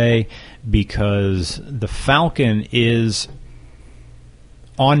engine bay because the Falcon is,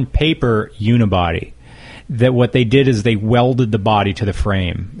 on paper, unibody. That what they did is they welded the body to the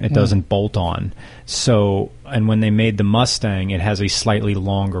frame. It doesn't bolt on. So, and when they made the Mustang, it has a slightly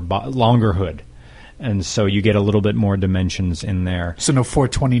longer hood. And so you get a little bit more dimensions in there. So no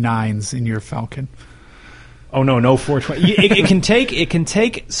 429s in your Falcon. Oh no 420. It can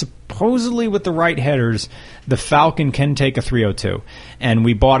take supposedly with the right headers, the Falcon can take a 302, and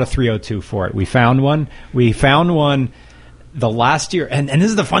we bought a 302 for it. We found one the last year, and this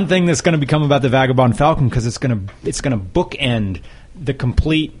is the fun thing that's going to become about the Vagabond Falcon because it's going to bookend the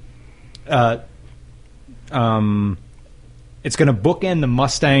complete. It's going to bookend the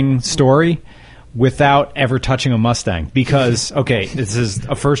Mustang story without ever touching a Mustang because, this is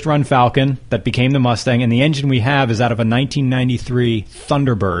a first-run Falcon that became the Mustang, and the engine we have is out of a 1993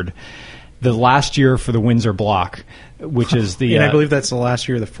 Thunderbird, the last year for the Windsor block, which is the... And I believe that's the last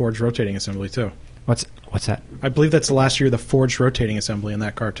year of the forged rotating assembly, too. What's that? I believe that's the last year of the forged rotating assembly in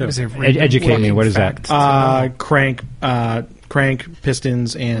that car, too. Educate me. What is that? Crank,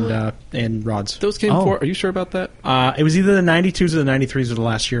 pistons, and rods. Those came before. Are you sure about that? It was either the 92s or the 93s or the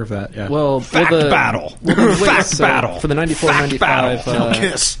last year of that. Yeah. Battle. For the 94, 95.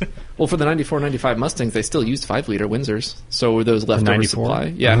 Kiss. Well, for the 94, 95 Mustangs, they still used 5-liter Windsors. So were those leftover 94? supply?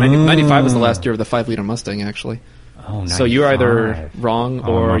 Yeah, 95 was the last year of the 5-liter Mustang, actually. Oh, so you're either wrong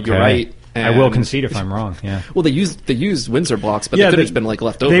or you're right. I will concede if I'm wrong. Yeah. Well, they used Windsor blocks, but they could have just been like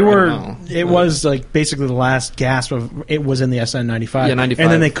left over. They were. It was like basically the last gasp of it was in the SN 95. Yeah, 95.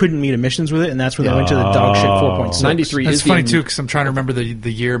 And then they couldn't meet emissions with it, and that's when they went to the dog shit 4.6. 93. That's funny too, because I'm trying to remember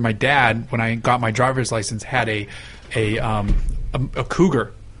the year my dad, when I got my driver's license, had a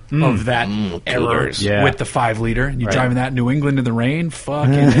Cougar. Of that era with the 5-liter, and you're driving that in New England in the rain.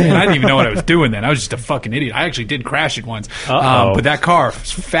 Fucking, and I didn't even know what I was doing then. I was just a fucking idiot. I actually did crash it once, but that car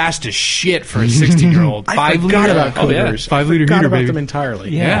was fast as shit for a 16-year-old. 5-liter. I forgot about Cougars. 5-liter heater, baby. them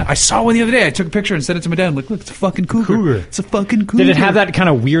entirely. Yeah, I saw one the other day. I took a picture and sent it to my dad. I'm like, look, it's a fucking Cougar. It's a fucking Cougar. Did it have that kind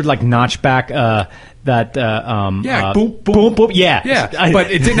of weird like notchback? Boop, boop, boop. Yeah,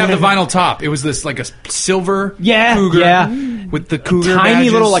 but it didn't have the vinyl top. It was this like a silver Cougar with the Cougar tiny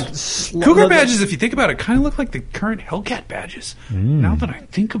badges. little like Cougar badges. If you think about it, kind of look like the current Hellcat badges. Now that I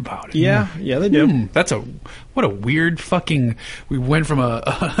think about it, yeah, they do. That's what a weird fucking. We went from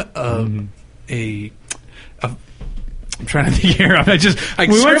I'm trying to think here. I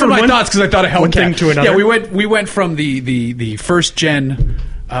went from my thoughts because I thought of Hellcat. One thing to another. Yeah, we went from the first gen.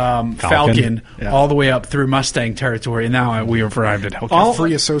 Falcon all the way up through Mustang territory, and now we have arrived at Hellcat.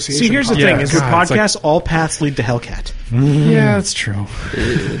 Free association. See, here's the thing: is with podcasts, all paths lead to Hellcat. Yeah, that's true.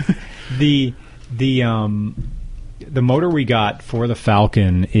 The motor we got for the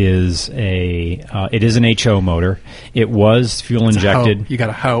Falcon is it is an HO motor. It was fuel injected. You got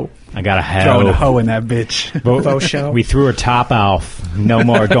a hoe. I got a hoe. Throwing a hoe in that bitch. Faux show. We threw a top off. No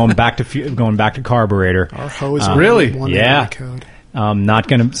more going back to carburetor. Our hoe is really? one Yeah. code.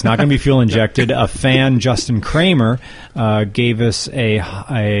 It's not gonna be fuel injected. A fan, Justin Kramer, gave us a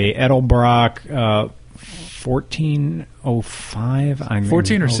Edelbrock 1405.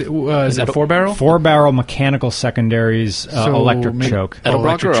 14 or is it 4-barrel? 4-barrel mechanical secondaries electric choke.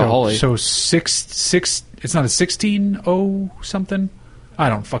 Edelbrock or a Holly? So six. It's not a 16 something. I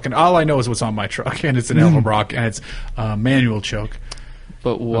don't fucking. All I know is what's on my truck, and it's an Edelbrock, and it's manual choke.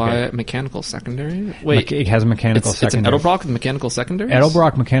 But why mechanical secondary? Wait, It has a mechanical secondary. It's an Edelbrock with mechanical secondaries?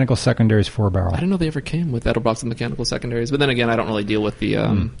 Edelbrock mechanical secondaries 4-barrel. I didn't know they ever came with Edelbrocks with mechanical secondaries. But then again, I don't really deal with the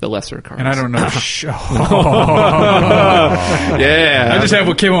lesser cars. And I don't know. Yeah. I just have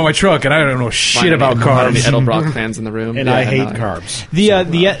what came on my truck, and I don't know shit about carbs. The Edelbrock fans in the room. And I hate carbs.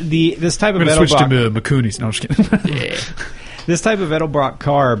 This type I'm of going to switch to Edelbrock, McCoonies. No, I'm just kidding. Yeah. this type of Edelbrock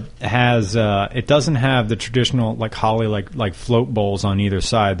carb has it doesn't have the traditional like Holly like float bowls on either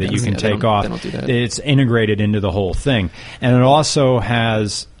side that you can take off. They don't do that. It's integrated into the whole thing, and it also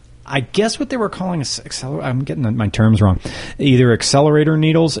has, I guess, what they were calling I'm getting my terms wrong. Either accelerator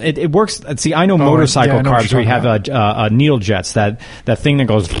needles. It works. See, I know motorcycle I know carbs where you have a needle jets, that thing that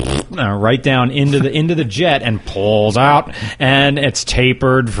goes right down into the jet and pulls out, and it's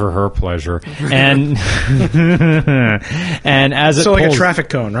tapered for her pleasure. And and as it So like pulls, a traffic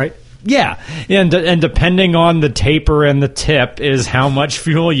cone, right? yeah, and depending on the taper and the tip is how much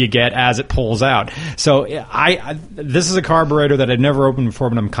fuel you get as it pulls out. So this is a carburetor that I'd never opened before,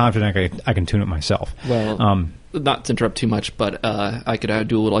 but I'm confident I can tune it myself. Well, not to interrupt too much, but I could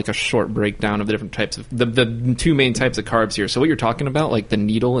do a short breakdown of the different types of the two main types of carbs here. So what you're talking about, like the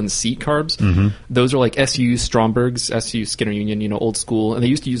needle and seat carbs, those are like SU Stromberg's, SU Skinner Union, old school, and they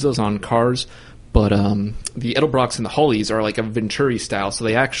used to use those on cars. But the Edelbrocks and the Hollies are like a Venturi style, so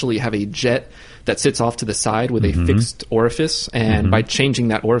they actually have a jet that sits off to the side with a fixed orifice, and by changing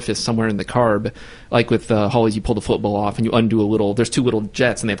that orifice somewhere in the carb, like with Hollies, you pull the float bowl off and you undo there's two little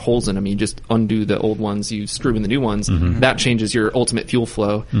jets and they have holes in them. You just undo the old ones, you screw in the new ones. That changes your ultimate fuel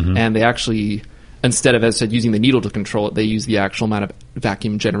flow, and they actually, instead of, as I said, using the needle to control it, they use the actual amount of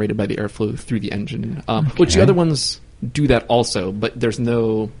vacuum generated by the airflow through the engine, which the other ones do that also, but there's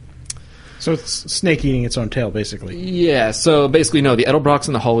no... So it's snake eating its own tail, basically. Yeah, so basically, no, the Edelbrocks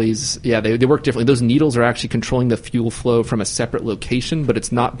and the Hollies, they work differently. Those needles are actually controlling the fuel flow from a separate location, but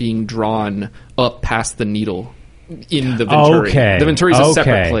it's not being drawn up past the needle in the Venturi. Okay. The Venturi is a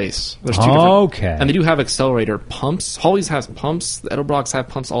separate place. There's two different... Okay. And they do have accelerator pumps. Hollies has pumps. The Edelbrocks have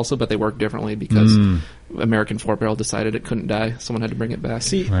pumps also, but they work differently because American 4-barrel decided it couldn't die. Someone had to bring it back.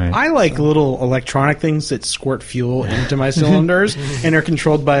 See, I like little electronic things that squirt fuel into my cylinders and are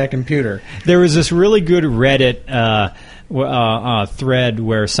controlled by a computer. There was this really good Reddit thread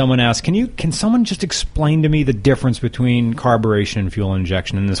where someone asked, can someone just explain to me the difference between carburation and fuel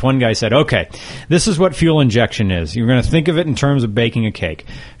injection? And this one guy said, okay, this is what fuel injection is. You're going to think of it in terms of baking a cake.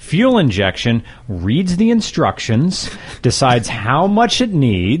 Fuel injection reads the instructions, decides how much it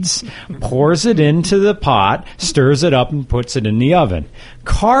needs, pours it into the pot, stirs it up, and puts it in the oven.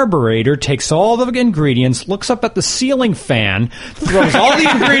 Carburetor takes all the ingredients, looks up at the ceiling fan, throws all the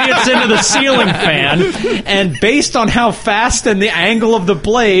ingredients into the ceiling fan, and based on how fast and the angle of the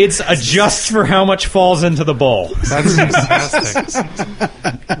blades, adjusts for how much falls into the bowl. That's fantastic.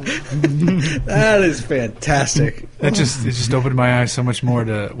 That is fantastic. It just opened my eyes so much more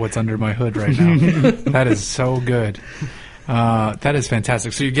to what's under my hood right now. That is so good. That is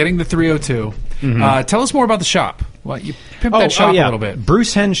fantastic. So you're getting the 302. Tell us more about the shop. Well, you pimp that shop a little bit.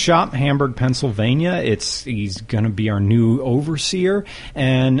 Bruce Henn's shop, Hamburg, Pennsylvania. He's going to be our new overseer,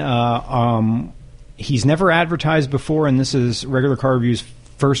 and he's never advertised before, and this is Regular Car Review's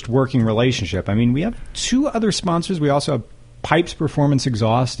first working relationship. I mean, we have two other sponsors. We also have Pipes Performance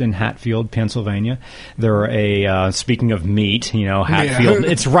Exhaust in Hatfield, Pennsylvania. They're speaking of meat, Hatfield.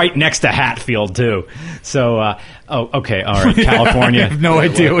 Yeah. It's right next to Hatfield, too. So, okay, all right, California. I have no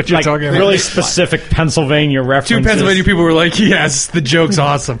idea what you're talking about. Really specific Pennsylvania references. Two Pennsylvania people were like, yes, the joke's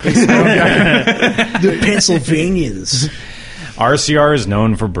awesome. The Pennsylvanians. RCR is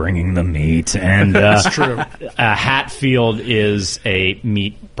known for bringing the meat, and That's true. Hatfield is a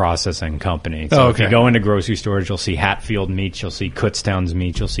meat processing company. So if you go into grocery stores, you'll see Hatfield meats, you'll see Kutztown's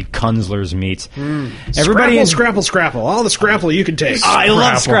meats, you'll see Kunzler's meats. Everybody Scrapple. All the scrapple you can take. I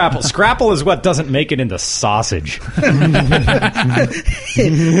love Scrapple. Scrapple is what doesn't make it into sausage.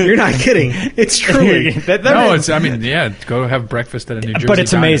 You're not kidding. It's true. Go have breakfast at a New Jersey But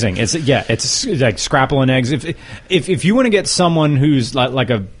it's diner. amazing. It's like Scrapple and eggs. If you want to get someone who's like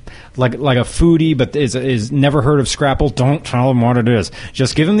a foodie but is never heard of Scrapple, don't tell them what it is.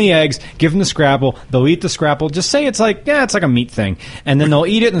 Just give them the eggs, give them the Scrapple. They'll eat the Scrapple. Just say it's like a meat thing, and then they'll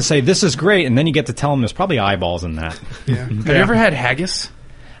eat it and say this is great, and then you get to tell them there's probably eyeballs in that. Yeah. Have you ever had haggis?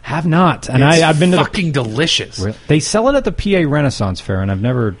 Have not, and I've been to fucking delicious. They sell it at the PA Renaissance Fair, and I've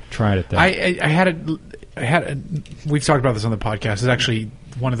never tried it there. I had it. We've talked about this on the podcast. It's actually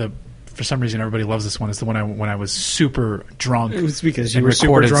one of the. For some reason, everybody loves this one. It's the one when I was super drunk. It was because you were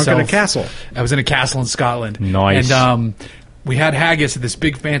super drunk in a castle. I was in a castle in Scotland. Nice. And we had haggis at this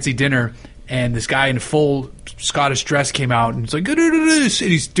big fancy dinner, and this guy in full Scottish dress came out, and it's like, and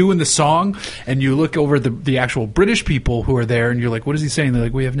he's doing the song, and you look over the actual British people who are there, and you're like, what is he saying? They're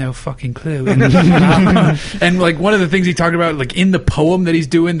like, we have no fucking clue. And like one of the things he talked about, like in the poem that he's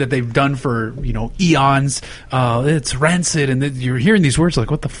doing that they've done for eons, it's rancid, and you're hearing these words like,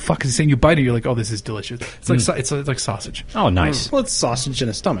 what the fuck is he saying? You bite it, you're like, oh, this is delicious. It's like it's like sausage. Oh, nice. Well, it's sausage in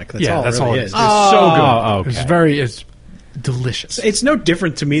a stomach. That's Yeah, all that's it really all it is. is. It's so good. Okay. It's delicious. It's no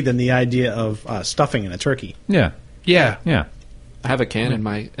different to me than the idea of stuffing in a turkey. Yeah. Yeah. I have a can in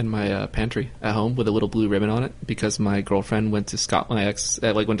my pantry at home with a little blue ribbon on it because my girlfriend went to Scotland. My ex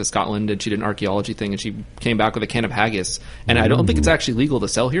went to Scotland and she did an archaeology thing, and she came back with a can of haggis. And I don't think it's actually legal to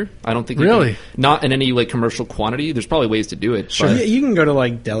sell here. I don't think Really? Not in any commercial quantity. There's probably ways to do it. Sure. But Yeah, you can go to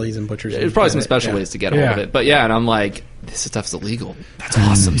delis and butchers. there's probably some special ways to get hold of Yeah. it. But yeah, and I'm like, this stuff's illegal. That's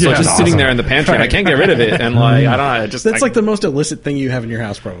awesome. So it's just sitting there in the pantry, and I can't get rid of it. And I don't know. That's like the most illicit thing you have in your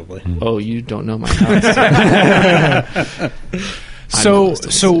house, probably. Oh, you don't know my house. So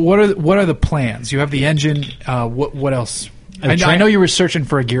what are the plans? You have the engine. What else? I know you were searching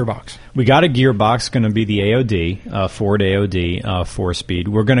for a gearbox. We got a gearbox, going to be the AOD, Ford AOD, 4-speed.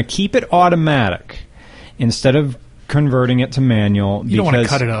 We're going to keep it automatic instead of converting it to manual. You don't want to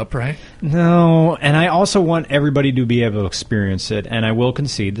cut it up, right? No, and I also want everybody to be able to experience it. And I will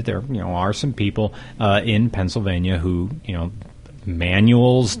concede that there are some people in Pennsylvania who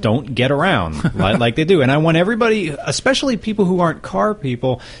manuals don't get around like they do, and I want everybody, especially people who aren't car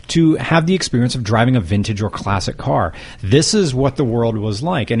people, to have the experience of driving a vintage or classic car. This is what the world was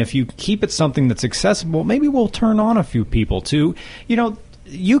like, and if you keep it something that's accessible, maybe we'll turn on a few people to,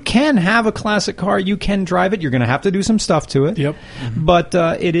 you can have a classic car, you can drive it, you're going to have to do some stuff to it. Yep. But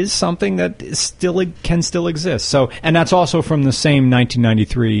it is something that can still exist. So, and that's also from the same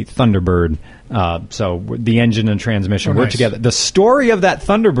 1993 Thunderbird. So the engine and transmission were together. The story of that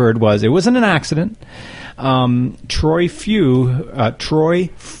Thunderbird was it wasn't an accident. Troy Frew,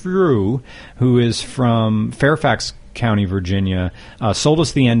 who is from Fairfax County, Virginia, sold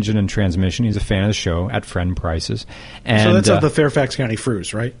us the engine and transmission. He's a fan of the show at friend prices. And, So that's of the Fairfax County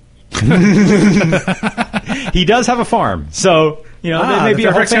Frews, right? he does have a farm, so maybe the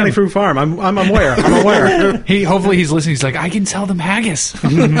a Fairfax County Frew farm. I'm aware. Hopefully he's listening. He's like, I can sell them haggis.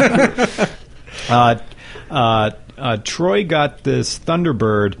 Troy got this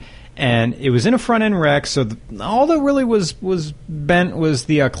Thunderbird, and it was in a front end wreck. So all that really was bent was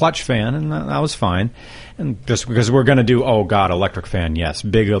the clutch fan, and that was fine. And just because we're going to do, electric fan, yes,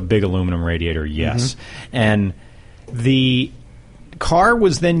 big aluminum radiator, yes, and the car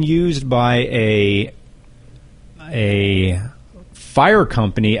was then used by a fire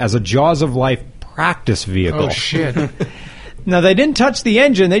company as a Jaws of Life practice vehicle. Oh shit. Now, they didn't touch the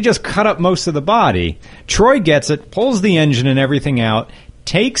engine. They just cut up most of the body. Troy gets it, pulls the engine and everything out,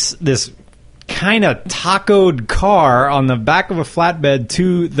 takes this kind of tacoed car on the back of a flatbed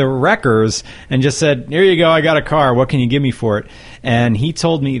to the wreckers and just said, here you go, I got a car. What can you give me for it? And he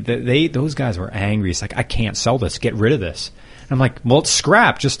told me that those guys were angry. It's like, I can't sell this. Get rid of this. I'm like, well, it's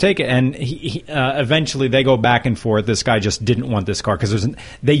scrap. Just take it. And he eventually they go back and forth. This guy just didn't want this car because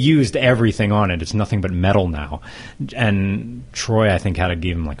they used everything on it. It's nothing but metal now. And Troy, I think, had to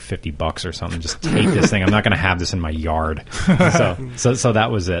give him like $50 or something. Just take this thing. I'm not going to have this in my yard. So that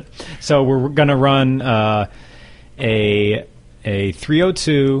was it. So we're going to run a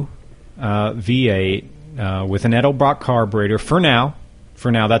 302 V8 with an Edelbrock carburetor for now.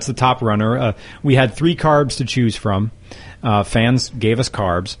 That's the top runner. We had 3 carbs to choose from. Fans gave us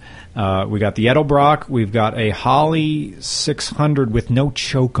carbs. We got the Edelbrock. We've got a Holly 600 with no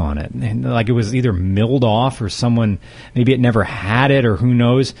choke on it. And, like, it was either milled off or someone, maybe it never had it, or who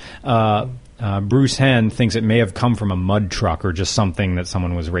knows. Bruce Henn thinks it may have come from a mud truck or just something that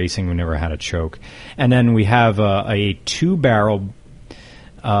someone was racing who never had a choke. And then we have a 2-barrel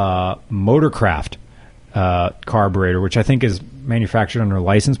Motorcraft carburetor, which I think is manufactured under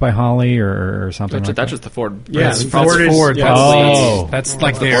license by Holly or something. That's just the Ford. Yeah, That's Ford. Ford. Oh. That's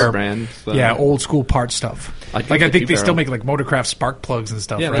like the their Ford brand. So. yeah, old school part stuff. I I think they still make like Motorcraft spark plugs and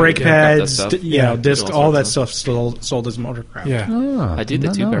stuff. Yeah, right? Brake Yeah, pads, that stuff. disc, all all that sorts stuff sold as Motorcraft. Yeah. I do the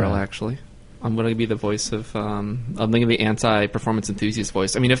did not know 2-barrel that. actually. I'm going to be the voice of I'm going to be the anti-performance enthusiast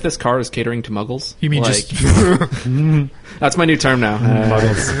voice. I mean, if this car is catering to muggles, You mean like, just that's my new term now.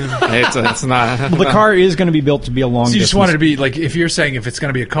 It's not. Well, the car is going to be built to be a long So you distance. just wanted to be like, if you're saying if it's going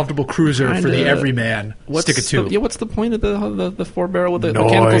to be a comfortable cruiser for the Kinda. everyman, stick it to. What's the point of the 4-barrel with the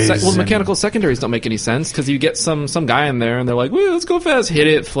Noise mechanical? and- Mechanical secondaries don't make any sense because you get some guy in there and they're like, "Well, let's go fast, hit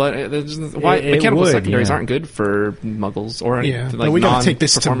it." Why It mechanical would, secondaries yeah. aren't good for muggles or Yeah, like but we gotta take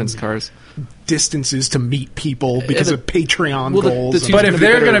this to- performance cars. Distances to meet people because the- of Patreon well, the goals. two- But It's if gonna be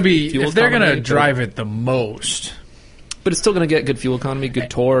they're better going to be, fuel if they're going to economy, drive it the most, But it's still going to get good fuel economy, good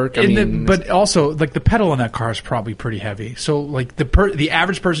torque. I and mean, but also like the pedal on that car is probably pretty heavy. So like the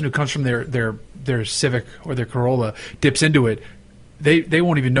average person who comes from their Civic or their Corolla dips into it, they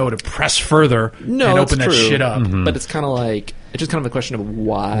won't even know to press further and open that true. shit up. But it's kind of like it's just kind of a question of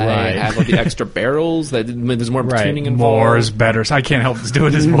why Right. have all the extra barrels. That there's more Right. tuning involved. More is better. So I can't help but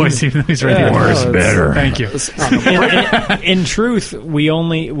doing his voice even though he's right here. More is better. Thank you. in truth,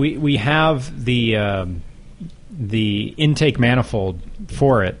 we have the intake manifold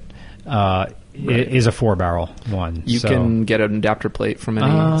for it. It is a 4-barrel one. You so. can get an adapter plate from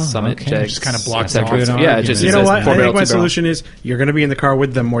any Summit, okay. Jegs, Just kinda blocks et cetera. it off. Yeah, it just You it know says what? I 4-barrel, think my 2-barrel. solution is you're going to be in the car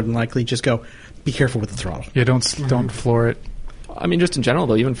with them more than likely. Just go, be careful with the throttle. Yeah, don't floor it. I mean, just in general,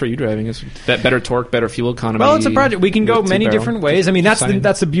 though, even for you driving, is that better torque, better fuel economy. Well, it's a project. We can go with many 2-barrel. different ways. I mean,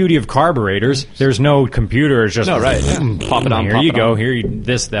 that's the beauty of carburetors. There's no computer. It's just No, right, yeah. Pop it on, Here pop you it go. on. Here,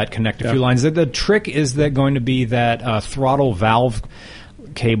 that connect a few lines. The trick is that going to be that throttle valve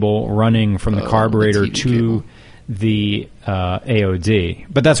cable running from the carburetor the TV to cable. the AOD.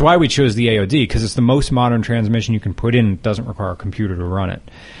 But that's why we chose the AOD, because it's the most modern transmission you can put in. It doesn't require a computer to run it.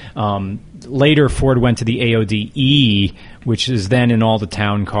 Later, Ford went to the AOD-E, which is then in all the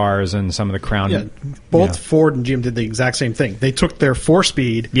town cars and some of the Crown. Yeah, both Ford and GM did the exact same thing. They took their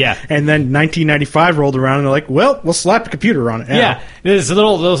 4-speed, Yeah. and then 1995 rolled around, and they're like, "Well, we'll slap a computer on it." Yeah, there's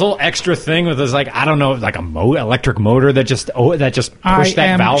those little extra thing with this, like, I don't know, like a electric motor that just pushed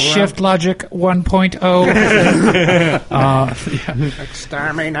that valve around. Logic 1.0.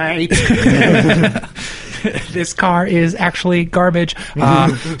 Exterminate. This car is actually garbage.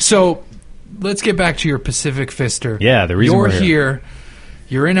 So let's get back to your Pacific Fister. Yeah, the reason you're we're here. here.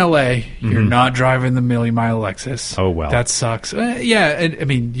 You're in LA. You're not driving the million-mile Lexus. Oh, well. that sucks. Yeah, I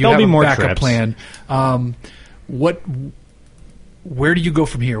mean, you There'll have be a more backup trips. plan. Where do you go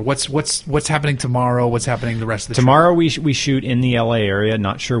from here? What's happening tomorrow? What's happening the rest of the trip? Tomorrow we shoot in the LA area.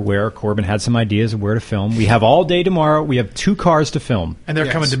 Not sure where. Corbin had some ideas of where to film. We have all day tomorrow. We have 2 cars to film. And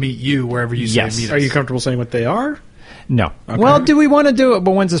they're coming to meet you wherever you Yes. say meet us. Are you comfortable saying what they are? No. Well, do we want to do it?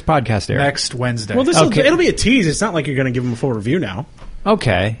 But when's this podcast air? next Wednesday? Well, Okay. it'll be a tease. It's not like you're going to give them a full review now.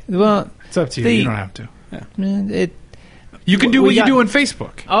 Okay. Well, it's up to you. You don't have to. it. You can do We what you got- do on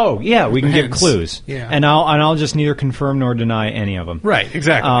Facebook. Oh yeah, we can give Hints. clues. Yeah. And I'll just neither confirm nor deny any of them. Right,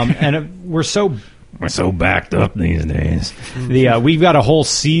 exactly. And we're so backed up these days. we've got a whole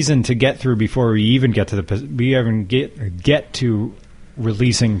season to get through before we even get to get to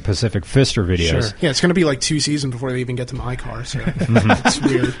releasing Pacific Fister videos. Sure. Yeah, it's going to be like 2 seasons before they even get to my car. So it's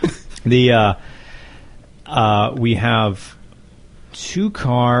weird. We have 2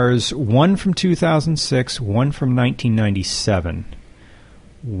 cars, one from 2006, one from 1997.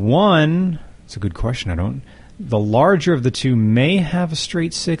 One, it's a good question. The larger of the 2 may have a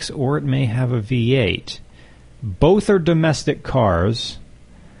straight 6 or it may have a V8. Both are domestic cars.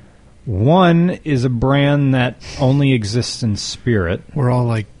 One is a brand that only exists in spirit. We're all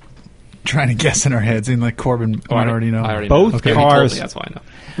like trying to guess in our heads, and like Corbin might already know. I already Both know. Okay, cars- he told me, that's why I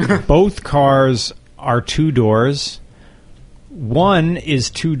know. Both cars are 2 doors. One is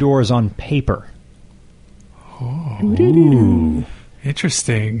 2 doors on paper.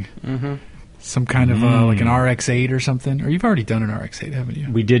 Interesting. Some kind of like an RX-8 or something? Or you've already done an RX-8, haven't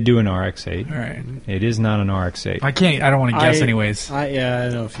you? We did do an RX-8. All right. It is not an RX-8. I don't want to guess anyways. I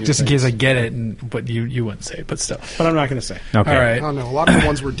know a few Just in things. case I get it, but you wouldn't say it, but still. But I'm not going to say. Okay. All right. I don't know. A lot of the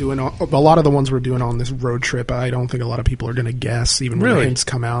ones we're doing on this road trip, I don't think a lot of people are going to guess, even when the hints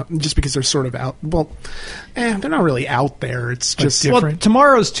come out, just because they're sort of out. Well, they're not really out there. It's just Well,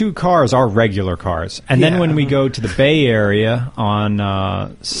 tomorrow's 2 cars are regular cars, and then when we go to the Bay Area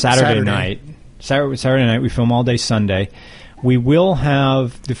on Saturday night, we film all day Sunday. We will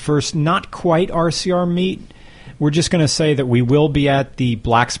have the first not quite RCR meet. We're just going to say that we will be at the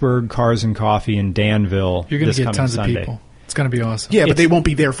Blacksburg Cars and Coffee in Danville. You're going to get tons Sunday. of people. It's going to be awesome. Yeah, but they won't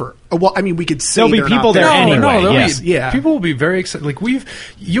be there for. Well, I mean, we could say there'll be people there anyway. No, Yes. People will be very excited. Like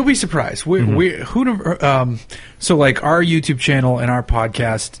you'll be surprised. So like our YouTube channel and our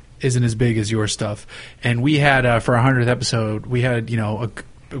podcast isn't as big as your stuff, and we had for our 100th episode, we had a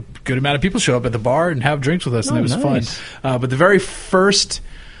good amount of people show up at the bar and have drinks with us, and it was fun. But the very first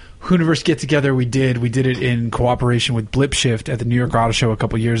Hooniverse get together we did it in cooperation with Blip Shift at the New York Auto Show a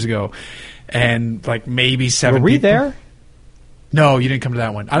couple years ago, and like maybe 7 Were we people there? No, you didn't come to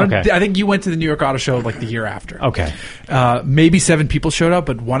that one. Okay. I think you went to the New York Auto Show like the year after. Okay. Maybe 7 people showed up,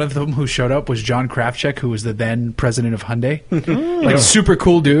 but one of them who showed up was John Krafchek, who was the then president of Hyundai. Like super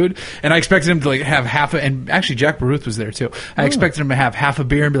cool dude. And I expected him to like have and actually Jack Baruth was there too. I expected him to have half a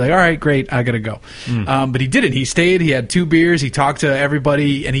beer and be like, all right, great, I gotta go. But he didn't. He stayed, he had 2 beers, he talked to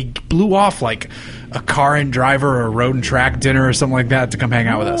everybody, and he blew off like a car and driver or a road and track dinner or something like that to come hang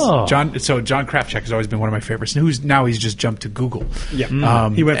out with us. John Krafchek has always been one of my favorites. And he's just jumped to Google. Yeah.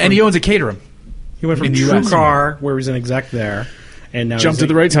 He owns a caterum. He went from in the True US. Car, where he was an exec there, and now Jumped at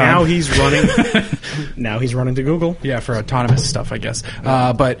the right time. Now he's running. Now he's running to Google. Yeah, for autonomous stuff, I guess.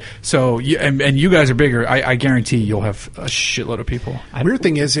 But so you guys are bigger. I guarantee you'll have a shitload of people. Weird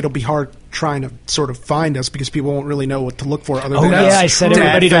thing is, it'll be hard trying to sort of find us because people won't really know what to look for. Other than I said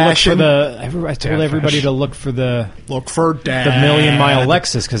everybody to look for fashion. I told everybody to look for the dad. Million Mile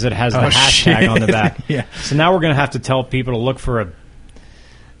Lexus because it has the hashtag on the back. Yeah. So now we're going to have to tell people to look for a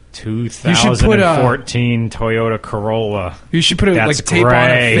You 2014 Toyota Corolla. You should put a That's tape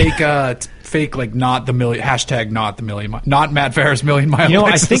gray. on a fake like not the million hashtag not the million not Matt Ferris million mile.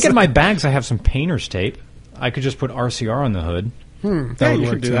 I think in my bags I have some painter's tape. I could just put RCR on the hood. That would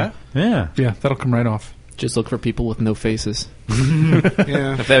work do too. that. Yeah, that'll come right off. Just look for people with no faces.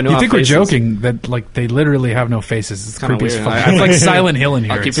 Yeah. If they have no You think faces, we're joking that like they literally have no faces? It's kinda creepy as weird. fuck. It's like Silent Hill in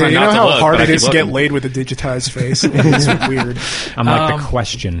here. I'll keep It's- trying You not know to how look, hard but it I is keep to get looking. laid with a digitized face? It's weird. I'm like the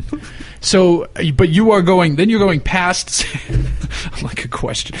question. So, but you are going. Then you're going past. Like a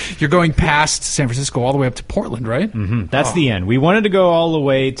question. You're going past San Francisco all the way up to Portland, right? That's the end. We wanted to go all the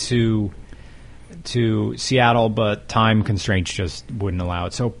way to Seattle, but time constraints just wouldn't allow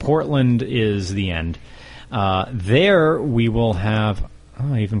it. So Portland is the end. There we will have.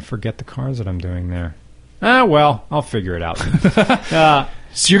 I even forget the cars that I'm doing there. Well, I'll figure it out.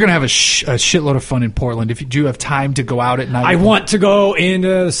 So you're going to have a shitload of fun in Portland. If you do have time to go out at night. I want to go into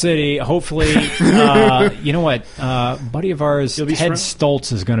the city. Hopefully, you know what? Buddy of ours, Ted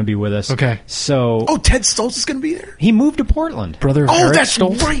Stoltz, is going to be with us. Okay. So, Ted Stoltz is going to be there? he moved to Portland. Brother of Eric That's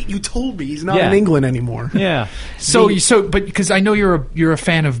Stoltz? right. You told me. He's not Yeah. in England anymore. Yeah. But because I know you're a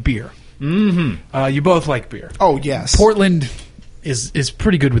fan of beer. Mm-hmm. You both like beer. Oh, yes. Portland is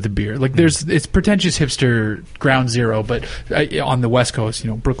pretty good with the beer. Like it's pretentious hipster ground zero, but on the West Coast,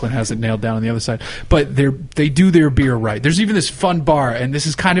 Brooklyn has it nailed down on the other side. But they do their beer right. There's even this fun bar, and this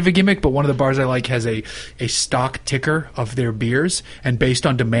is kind of a gimmick, but one of the bars I like has a stock ticker of their beers, and based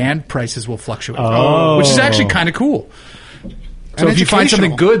on demand, prices will fluctuate. Which is actually kind of cool. So if you find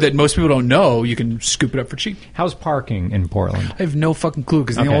something good that most people don't know, you can scoop it up for cheap. How's parking in Portland? I have no fucking clue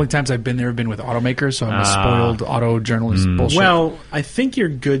because the only times I've been there have been with automakers, so I'm a spoiled auto journalist bullshit. Well, I think you're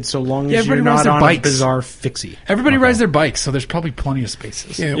good so long as you're everybody rides not their on bikes. a bizarre fixie. Everybody rides their bikes, so there's probably plenty of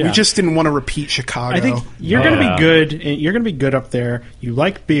spaces. Yeah, we just didn't want to repeat Chicago. I think you're going to be good. You're going to be good up there. You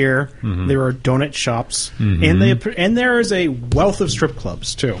like beer. There are donut shops, and there is a wealth of strip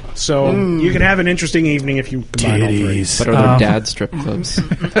clubs too. So you can have an interesting evening if you combine all three. But are there dad strip clubs?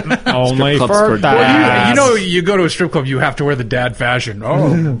 Only clubs for for that. Well, you go to a strip club, you have to wear the dad fashion.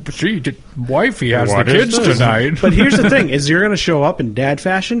 Oh, wifey has the kids tonight. But here's the thing: is you're going to show up in dad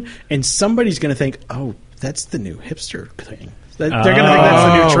fashion, and somebody's going to think, "Oh, that's the new hipster thing." They're going to think that's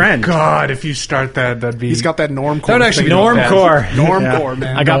the new trend. God, if you start that'd be... He's got that normcore. That would actually be Normcore. Normcore,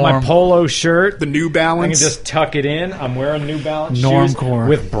 man. I got my polo shirt. The New Balance. I can just tuck it in. I'm wearing New Balance Normcore. shoes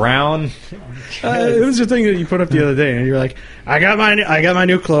with brown. It was the thing that you put up the other day, and you're like, I got my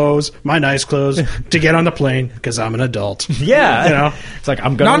new clothes, my nice clothes, to get on the plane because I'm an adult. Yeah. You know? It's like,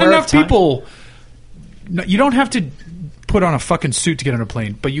 I'm going to Not wear enough people... No, you don't have to put on a fucking suit to get on a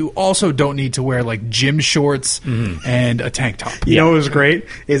plane, but you also don't need to wear like gym shorts and a tank top. You know what was great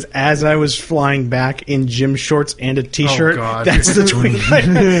is as I was flying back in gym shorts and a t-shirt. Oh, God. That's the tweet.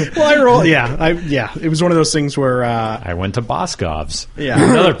 It was one of those things where I went to Boscov's. Yeah.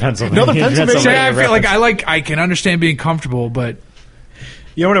 Another Pennsylvania. See, I feel like I can understand being comfortable, but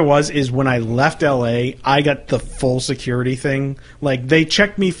you know what it was is when I left LA, I got the full security thing. Like they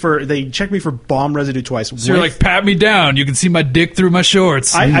checked me for bomb residue twice. so you're like, pat me down. You can see my dick through my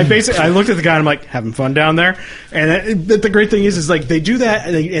shorts. I basically looked at the guy and I'm like, having fun down there. And the great thing is like they do that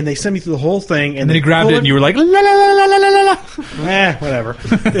and they send me through the whole thing. and then he grabbed it and you were like, la la la la la la la. Whatever.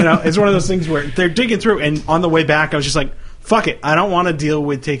 It's one of those things where they're digging through. And on the way back, I was just like, fuck it. I don't want to deal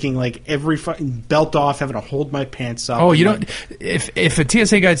with taking like every fucking belt off, having to hold my pants up. Oh, you don't. If a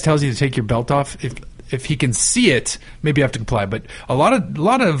TSA guy tells you to take your belt off, if he can see it, maybe you have to comply. But a lot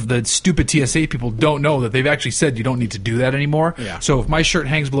of the stupid TSA people don't know that they've actually said you don't need to do that anymore. Yeah. So if my shirt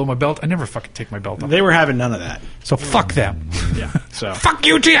hangs below my belt, I never fucking take my belt off. They were having none of that. So fuck them. Yeah. So Fuck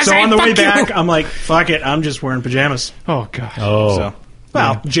you, TSA. So on the fuck way back, you. I'm like, fuck it. I'm just wearing pajamas. Oh god. Oh. So.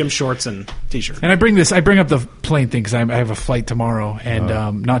 Well, gym shorts and t-shirt. And I bring up the plane thing because I have a flight tomorrow,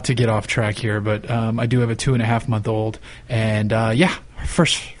 and not to get off track here, but I do have a 2.5-month-old, and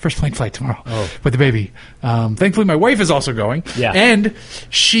first plane flight tomorrow with the baby. Thankfully, my wife is also going, and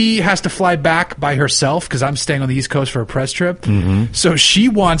she has to fly back by herself because I'm staying on the East Coast for a press trip. Mm-hmm. So she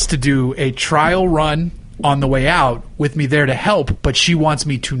wants to do a trial run on the way out with me there to help, but she wants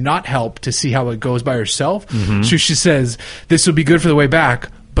me to not help to see how it goes by herself. Mm-hmm. So she says, this will be good for the way back,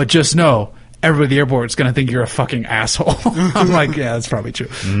 but just know, everybody at the airport is going to think you're a fucking asshole. I'm like, yeah, that's probably true.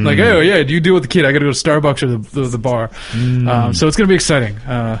 Like, oh, yeah, do you deal with the kid? I got to go to Starbucks or the bar. So it's going to be exciting.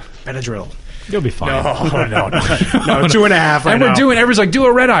 Benadryl. You'll be fine. No, 2.5. And everyone's like, do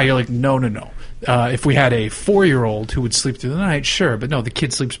a red eye. You're like, no. If we had a 4-year-old who would sleep through the night, sure. But no, the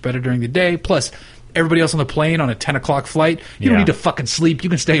kid sleeps better during the day. Plus, everybody else on the plane on a 10 o'clock flight, you don't need to fucking sleep. You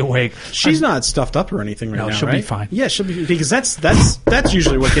can stay awake. She's not stuffed up or anything now, she'll right? be fine. Yeah, she'll be, because that's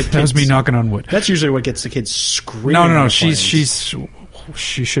usually what gets kids. That was me knocking on wood. That's usually what gets the kids screaming. No.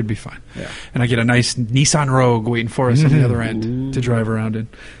 She should be fine. Yeah. And I get a nice Nissan Rogue waiting for us on the other end to drive around in.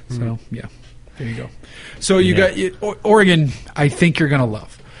 So, yeah. There you go. So you got Oregon, I think you're going to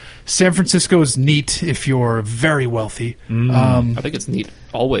love. San Francisco is neat if you're very wealthy. I think it's neat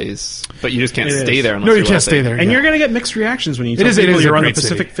always, but you just can't stay there unless you can't stay there. And you're going to get mixed reactions when you tell people you're on the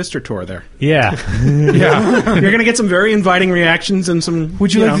Pacific Fister tour there. Yeah. You're going to get some very inviting reactions and some...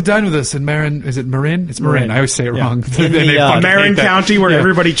 Would you like to dine with us in Marin? Is it Marin? It's Marin. I always say it wrong. In the Marin County where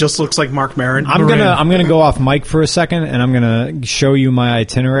everybody just looks like Mark Marin. I'm gonna go off mic for a second, and I'm gonna show you my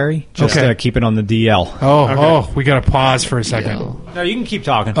itinerary. Just to keep it on the DL. We got to pause for a second. No, you can keep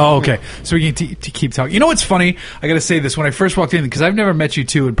talking. Oh, okay. So we can keep talking. You know what's funny? I got to say this. When I first walked in, because I've never met you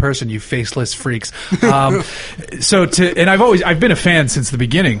two in person, you faceless freaks. And I've been a fan since the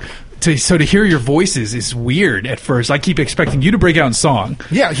beginning. So to hear your voices is weird at first. I keep expecting you to break out in song.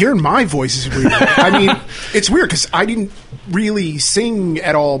 Yeah, hearing my voice is weird. I mean, it's weird because I didn't really sing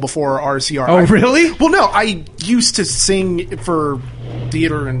at all before RCR. Oh, really? Well, no, I used to sing for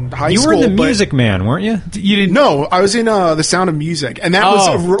theater in high school. You were in The Music Man, weren't you? You didn't? No, I was in The Sound of Music, and that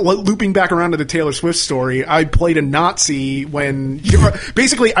was looping back around to the Taylor Swift story. I played a Nazi when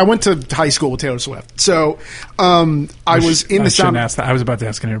basically I went to high school with Taylor Swift, so I was in the Sound. Ask that. I was about to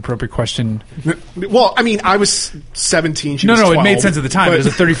ask an inappropriate question. Well, I mean, I was 17. She was 12, it made sense at the time. As a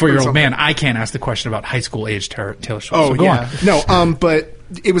 34-year-old man, I can't ask the question about high school age Taylor Swift. Oh, so go on. No, but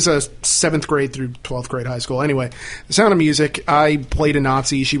it was a 7th grade through 12th grade high school. Anyway, The Sound of Music, I played a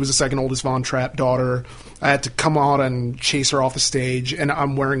Nazi. She was the second oldest Von Trapp daughter. I had to come out and chase her off the stage, and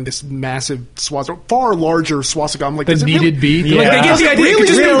I'm wearing this massive swastika, far larger swastika. I'm like, the needed be? Yeah. Like, they get the idea. Really, it could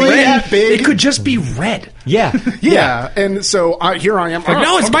just be red. That big? It could just be red. Yeah. Yeah. And so here I am. Like,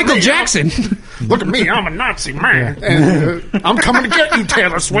 no, it's Michael Jackson. Look at me, I'm a Nazi man. And, I'm coming to get you,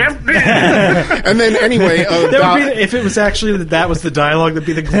 Taylor Swift. And then anyway, if it was actually that was the dialogue, that'd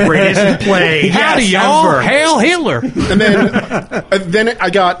be the greatest play. Howdy, y'all. Hail Hitler. And then I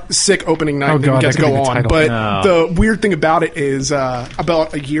got sick opening night and didn't get to go on. But the weird thing about it is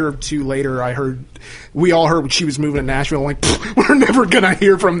about a year or two later, we all heard when she was moving to Nashville. Like, we're never gonna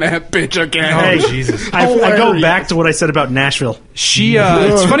hear from that bitch again. Hey, Jesus! I go back to what I said about Nashville.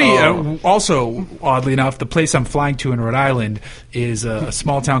 It's funny. Also, oddly enough, the place I'm flying to in Rhode Island is a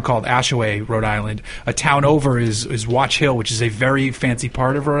small town called Ashaway, Rhode Island. A town over is Watch Hill, which is a very fancy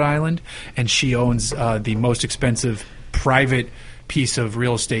part of Rhode Island, and she owns the most expensive private piece of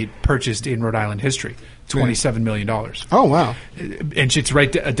real estate purchased in Rhode Island history. $27 million. Oh, wow. And it's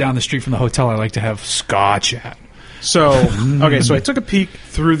right down the street from the hotel I like to have scotch at. So, so I took a peek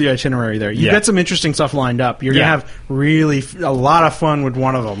through the itinerary there. You got some interesting stuff lined up. You're going to have really a lot of fun with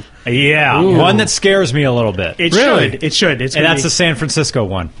one of them. Yeah. Ooh. One that scares me a little bit. It should. And that's the San Francisco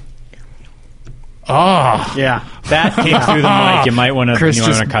one. Oh. Yeah. That came through the mic. You might want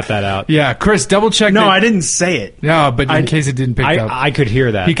to cut that out. Yeah, Chris, double check. No, I didn't say it. No, but in case it didn't pick up. I could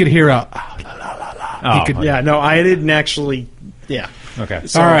hear that. He could hear I didn't actually. Yeah. Okay.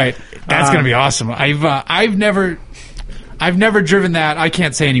 So, all right. That's going to be awesome. I've never driven that. I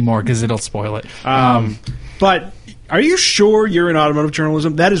can't say anymore because it'll spoil it. But are you sure you're in automotive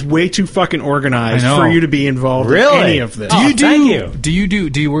journalism? That is way too fucking organized for you to be involved in any of this. Do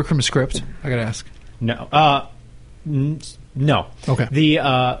you work from a script? I got to ask. No. No. Okay.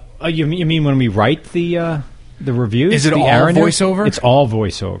 You mean when we write the reviews? Is it all voiceover? It's all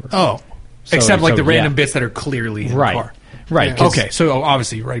voiceover. Oh. Except the random bits that are clearly in the car. Right. Yeah. Okay, so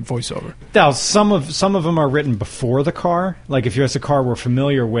obviously you write voiceover. Now, some of them are written before the car. Like if it's a car we're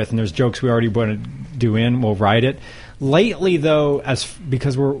familiar with and there's jokes we already want to do in, we'll write it. Lately, though,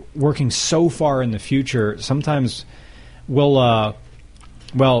 because we're working so far in the future, sometimes Roman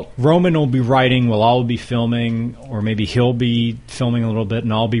will be writing, we'll all be filming, or maybe he'll be filming a little bit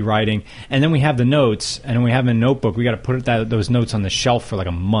and I'll be writing. And then we have the notes, and then we have a notebook. We got to put those notes on the shelf for like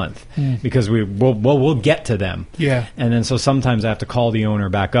a month because we'll get to them. Yeah. And then so sometimes I have to call the owner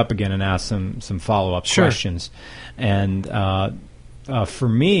back up again and ask them some follow-up questions. And for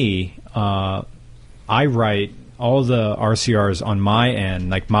me, I write all the RCRs on my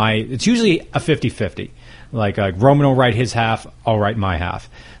end. It's usually a 50-50. Like Roman will write his half, I'll write my half.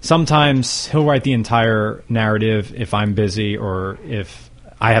 Sometimes he'll write the entire narrative if I'm busy or if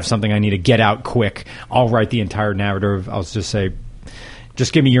I have something I need to get out quick. I'll write the entire narrative. I'll just say,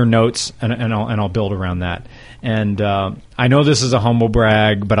 just give me your notes and I'll build around that. And I know this is a humble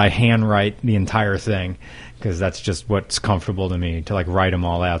brag, but I handwrite the entire thing because that's just what's comfortable to me to write them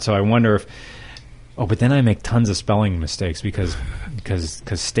all out. So I wonder if. Oh, but then I make tons of spelling mistakes because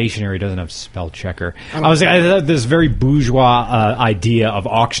stationery doesn't have spell checker. I had this very bourgeois idea of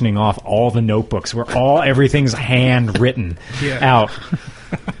auctioning off all the notebooks where everything's handwritten out.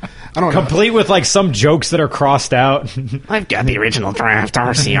 I don't know. Complete with some jokes that are crossed out. I've got the original draft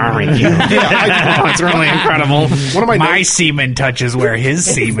RCR review. It's really incredible. One of my semen touches where his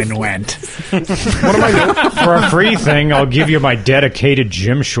semen went. One of my notes. For a free thing, I'll give you my dedicated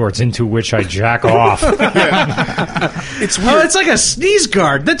gym shorts into which I jack off. It's weird. It's like a sneeze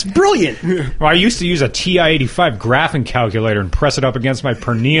guard. That's brilliant. Well, I used to use a TI-85 graphing calculator and press it up against my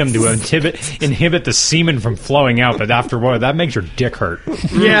perineum to inhibit the semen from flowing out. But after that makes your dick hurt.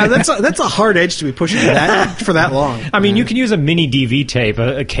 Yeah, that's a hard edge to be pushing for that long. I mean, you can use a mini DV tape,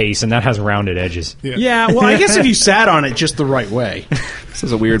 a case, and that has rounded edges. Yeah, well, I guess if you sat on it just the right way. This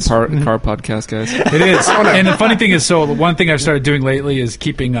is a weird car podcast, guys. It is. And the funny thing is, one thing I've started doing lately is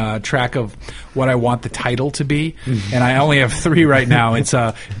keeping track of what I want the title to be. And I only have 3 right now. It's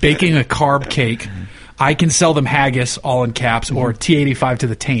baking a carb cake. I can sell them haggis, all in caps, or T-85 to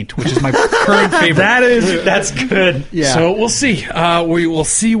the Taint, which is my current favorite. That's good. Yeah. So we'll see. We will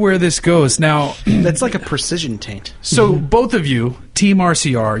see where this goes. Now, that's like a precision taint. So both of you, Team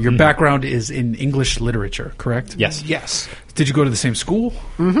RCR, your background is in English literature, correct? Yes. Yes. Did you go to the same school?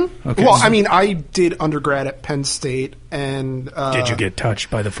 Mm-hmm. Okay. Well, I mean, I did undergrad at Penn State, and did you get touched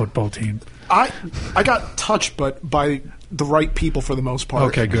by the football team? I got touched, but by the right people for the most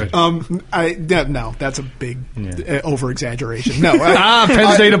part. Okay, good. No, that's a big over exaggeration. No,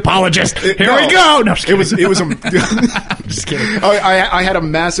 Penn State apologist. Here we go. No, it was just kidding. I had a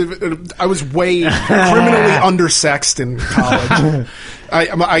massive. I was way criminally undersexed in college.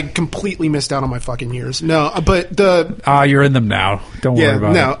 I completely missed out on my fucking years. No, but you're in them now. Don't worry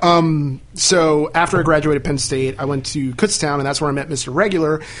about it. No. So after I graduated Penn State, I went to Kutztown, and that's where I met Mr.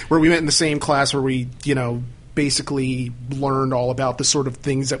 Regular, where we met in the same class where we, basically learned all about the sort of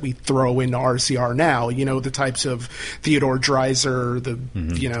things that we throw into RCR now. The types of Theodore Dreiser,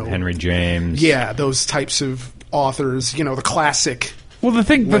 Henry James. Yeah, those types of authors, the classic. Well, the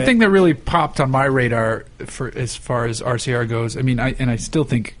thing that really popped on my radar for as far as RCR goes, I still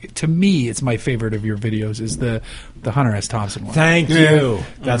think, to me, it's my favorite of your videos is the Hunter S. Thompson one. Thank you.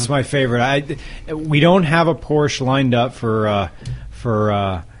 That's my favorite. We don't have a Porsche lined up for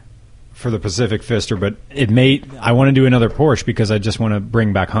the Pacific Fister, but I want to do another Porsche because I just want to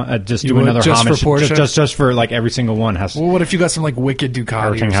bring back do another homage for Porsche? just for like every single one has. Well, what if you got some like wicked Ducati?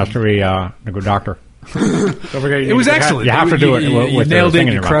 Everything has to be a good doctor. It was excellent. You have to do it. You nailed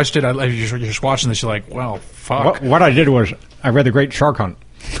it. You crushed it. You're just watching this. You're like, well, fuck. What I did was I read The Great Shark Hunt,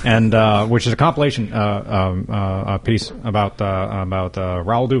 and which is a compilation piece about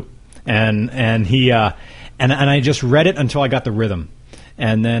Raoul Duke, and he and I just read it until I got the rhythm.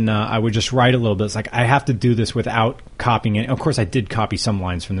 And then I would just write a little bit. It's like, I have to do this without copying it. Of course, I did copy some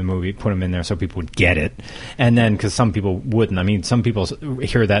lines from the movie, put them in there so people would get it. And then, because some people wouldn't. Some people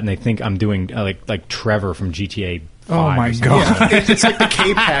hear that and they think I'm doing like Trevor from GTA 5. Oh, my God. Yeah. It's like the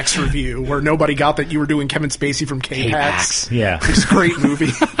K-Pax review where nobody got that you were doing Kevin Spacey from K-Pax. Yeah. It's a great movie.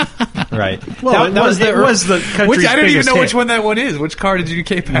 Right. Well, it was the country's I don't even know hit. which one that one is. Which car did you do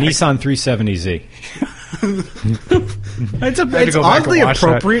K-Pax? Nissan 370Z. It's oddly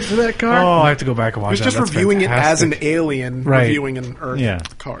appropriate for that car. Oh, I have to go back and watch It's that. just That's reviewing fantastic. it as an alien Right. reviewing an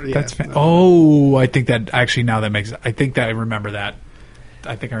Earth car. Yeah. That's I think that actually now that makes. I think that I remember that.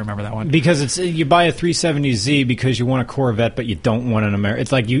 I think I remember that one. Because you buy a 370Z because you want a Corvette, but you don't want an American.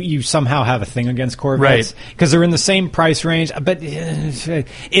 It's like you somehow have a thing against Corvettes because they're in the same price range. But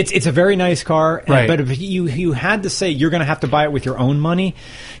it's a very nice car. Right. But if you had to say you're going to have to buy it with your own money,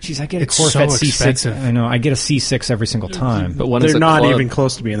 I get a Corvette so C6. expensive. I know I get a C6 every single time. But one They're is a not club. even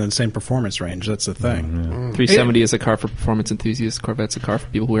close to being in the same performance range. That's the thing. 370 is a car for performance enthusiasts. Corvette's a car for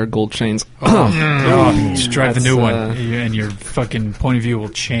people who wear gold chains. Just drive the new one, That's, and your fucking point of view will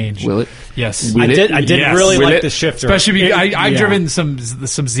change. Will it? Yes. I did Yes. really Will like it? the shifter, especially because I've driven some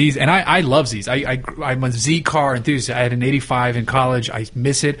Z's, and I love Z's. I'm a Z car enthusiast. I had an 85 in college. I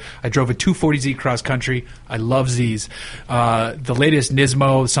miss it. I drove a 240Z cross country. I love Z's. The latest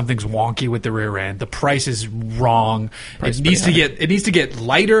Nismo, something's wonky with the rear end. The price is wrong. It needs to get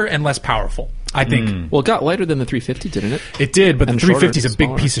lighter and less powerful, I think. Well, it got lighter than the 350, didn't it? It did, but And the 350 is a shorter, big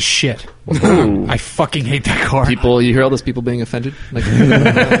smaller. piece of shit. I fucking hate that car. You hear all those people being offended? Like,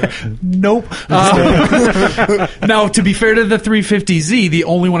 Nope. Now, to be fair to the 350Z, the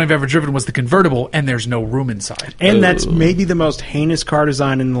only one I've ever driven was the convertible, and there's no room inside. And that's maybe the most heinous car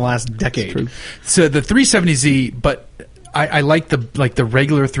design in the last decade. So the 370Z, but I like the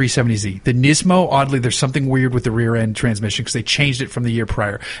regular 370Z. The Nismo, oddly, there's something weird with the rear end transmission because they changed it from the year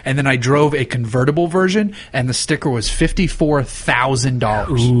prior. And then I drove a convertible version, and the sticker was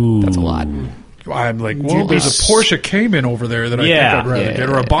 $54,000. that's a lot. I'm like, well, there's a Porsche Cayman over there that I think I'd rather get,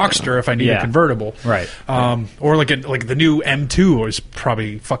 or a Boxster if I need a convertible, Right. Or like the new M2 is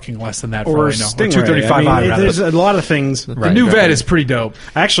probably fucking less than that. Or for all I know. Stingray. 235i. rather. There's a lot of things. The new Vet is pretty dope.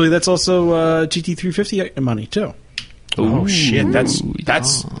 Actually, that's also GT350 money, too. Oh shit, that's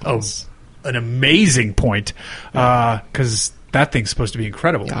an amazing point because that thing's supposed to be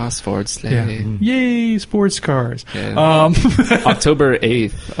incredible. Yes, Ford Sleigh. Yeah. Yay, sports cars. Yeah. October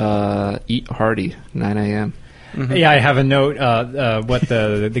 8th, Eat Hearty, 9 a.m. Yeah, I have a note. What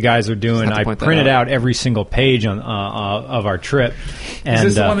the guys are doing. Just have to I point that printed out. out every single page on of our trip. And, Is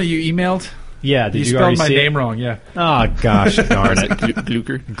this the one that you emailed? Yeah, did you spelled already my see name it? wrong. Yeah. Oh gosh, darn it,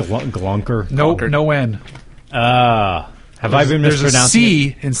 Glucker. Glunker. No N. Have I been There's a mispronouncing it?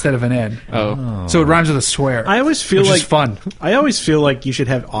 C instead of an N. Oh. So it rhymes with a swear. I always feel which like is fun. I always feel like you should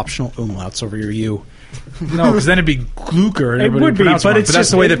have optional umlauts over your U. No, because then it'd be Glucker. And It everybody would be, pronounce but wrong. it's that's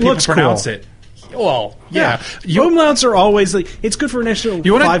just- the way that it people looks pronounce cool. it. Well, yeah. Umlauts are always like it's good for an extra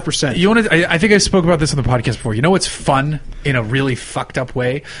 5%. You want to? I think I spoke about this on the podcast before. You know what's fun in a really fucked up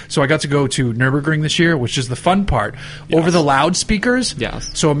way? So I got to go to Nürburgring this year, which is the fun part. Over the loudspeakers.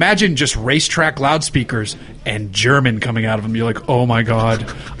 Yes. So imagine just racetrack loudspeakers and German coming out of them. You're like, oh my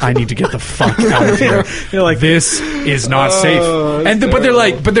god, I need to get the fuck out of here. You're like, this is not safe.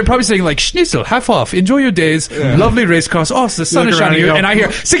 But they're probably saying like, Schnitzel, have off, enjoy your days, lovely race cars. Oh, the sun Look is around shining, and you go, and I hear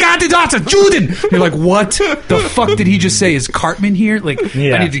Sigati Data, Juden. You're like, what the fuck did he just say? Is Cartman here? Like,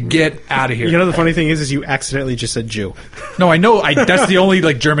 Yeah. I need to get out of here. You know, the funny thing is you accidentally just said Jew. No, I know. That's the only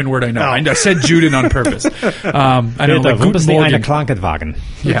like German word I know. I said Juden on purpose. I know, like, Guten Morgen. Krankenwagen.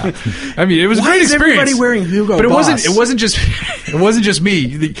 Yeah, I mean, it was a Why great is experience. everybody wearing Hugo But it Boss? wasn't just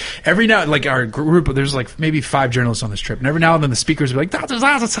me. Every now, like our group, there's like maybe 5 journalists on this trip, and every now and then the speakers would be like,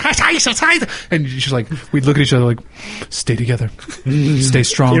 and she's like, we'd look at each other like, stay together, stay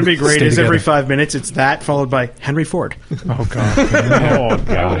strong. It'd be great. stay Is together. every 5 minutes it's that followed by Henry Ford. Oh god. Oh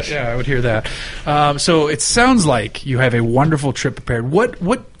gosh. Yeah, I would hear that. So it sounds like you have a wonderful trip prepared.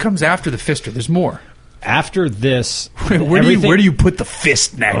 What comes after the Fister? There's more. After this, Where do you put the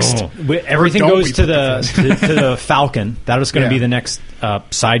fist next? Everything Or don't goes we to put the the Falcon. That is going to Yeah. be the next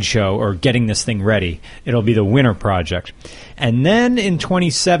sideshow or getting this thing ready. It'll be the winter project, and then in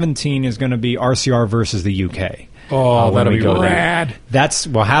 2017 is going to be RCR versus the UK. Oh, when that'll we be go there. rad.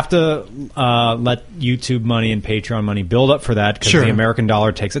 We'll have to let YouTube money and Patreon money build up for that because Sure. the American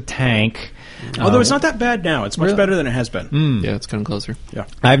dollar takes a tank. Although it's not that bad now. It's much better than it has been. Yeah, it's getting closer.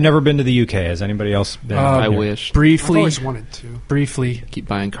 I've never been to the UK. Has anybody else been? I here? wish. I've Briefly, always wanted to. Keep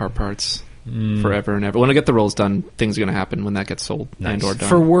buying car parts forever and ever. When I get the rolls done, things are going to happen when that gets sold and or done.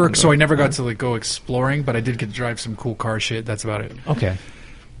 for work, And so or- I never got to like go exploring, but I did get to drive some cool car shit. That's about it. Okay.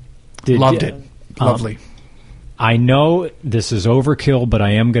 Loved it. Lovely. I know this is overkill, but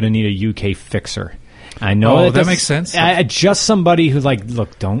I am going to need a UK fixer. I know Oh, that this- makes sense. Just somebody who's like,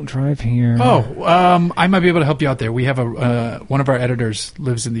 look, don't drive here. I might be able to help you out there. We have one of our editors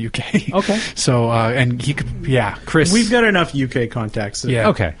lives in the UK. Okay. So and he could, Chris. We've got enough UK contacts. Yeah.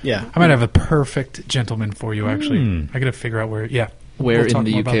 Okay. Yeah. I might have a perfect gentleman for you. Actually, I got to figure out where. Yeah. Where We'll in talk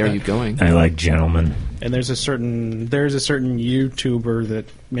the more UK about are that. you going? I like gentlemen. And there's a certain YouTuber that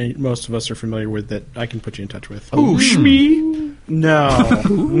most of us are familiar with that I can put you in touch with. Ooh, Shmee.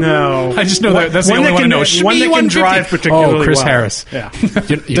 No. I just know that's the only one I know. Shmee One that can 150. drive particularly Oh, Chris well. Harris. Yeah. You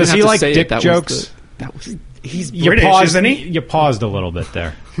don't Does have he to like say it. dick That was jokes? that was He's You British, paused, isn't he? You paused a little bit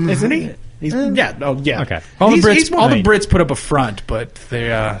there. Isn't he? Yeah. Oh, yeah. Okay. All the He's Brits put up a front, but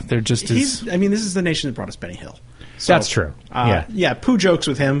they're just as. I mean, this is the nation that brought us Benny Hill. That's true. Yeah. Poo jokes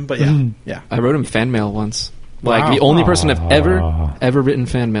with him, but yeah. I wrote him fan mail once. Like Wow. the only person I've ever written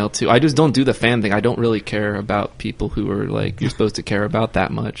fan mail to. I just don't do the fan thing. I don't really care about people who are like you're supposed to care about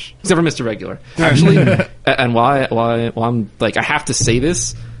that much, except for Mr. Regular. Actually, and why I'm like I have to say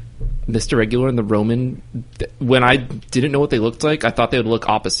this. Mr. Regular and the Roman, when I didn't know what they looked like, I thought they would look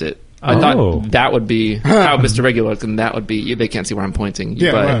opposite. I thought that would be how Mr. Regular looked, and that would be they can't see where I'm pointing.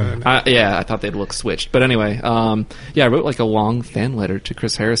 Yeah, but I thought they'd look switched. But anyway, I wrote like a long fan letter to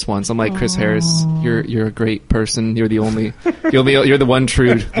Chris Harris once. I'm like, Chris Harris, you're a great person. You're the one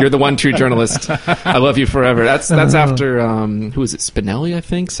true journalist. I love you forever. That's after who was it? Spinelli, I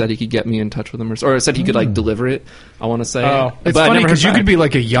think, said he could get me in touch with him, or said he could like deliver it. I want to say. It's But I funny never because heard you back. could be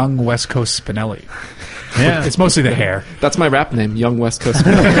like a young West Coast Spinelli. Yeah. It's mostly the hair. That's my rap name, Young West Coast.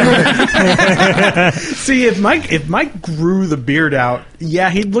 See, if Mike grew the beard out,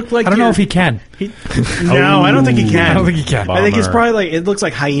 he'd look like. I don't know if he can. No, I don't think he can. I don't think he can. I think it's Bummer. probably like it looks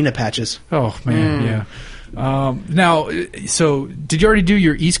like hyena patches. Oh man, yeah. Now, so did you already do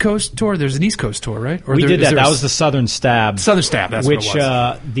your East Coast tour? There's an East Coast tour, right? Or We did is that. there That a was the Southern Stab. Southern Stab. That's which what it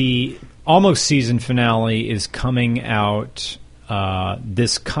was. The almost season finale is coming out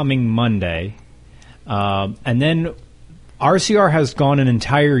this coming Monday. And then RCR has gone an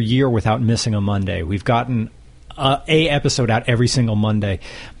entire year without missing a Monday. We've gotten a episode out every single Monday,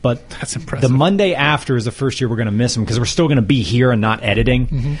 but That's impressive. the Monday after is the first year we're going to miss them because we're still going to be here and not editing.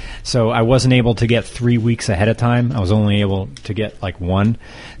 Mm-hmm. So I wasn't able to get 3 weeks ahead of time. I was only able to get like one.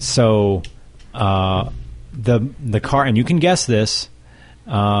 So the car, and you can guess this.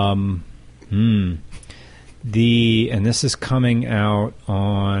 And this is coming out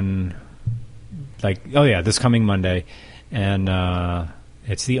on this coming Monday, and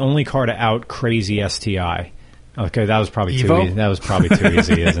it's the only car to out Crazy STI. Okay, that was probably too Evo? easy. That was probably too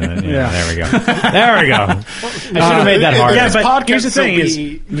easy, isn't it? Yeah. There we go. There we go. I should have made that harder. Yeah, but podcast here's the thing: will is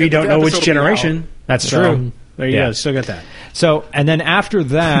be- we don't know which episode will be generation. That's So, true. There you Yeah. go. Still got that. So, and then after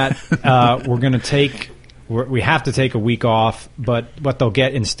that, we're going to take. We have to take a week off, but what they'll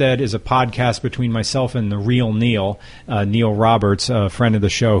get instead is a podcast between myself and the real Neil, Neil Roberts, a friend of the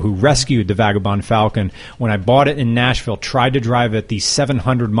show, who rescued the Vagabond Falcon when I bought it in Nashville, tried to drive it the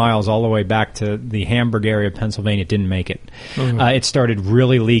 700 miles all the way back to the Hamburg area of Pennsylvania, didn't make it. It started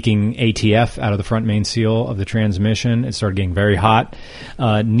really leaking ATF out of the front main seal of the transmission. It started getting very hot.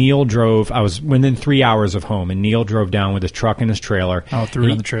 Neil drove, I was within 3 hours of home, and Neil drove down with his truck and his trailer. Threw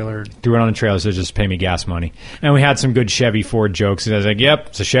it on the trailer. Threw it on the trailer, so just pay me gas money. funny. And we had some good Chevy Ford jokes. And I was like, yep,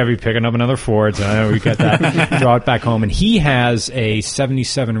 it's a Chevy picking up another Ford. So we got that, draw it back home. And he has a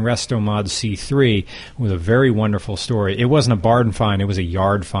 77 Resto Mod C3 with a very wonderful story. It wasn't a barn find, it was a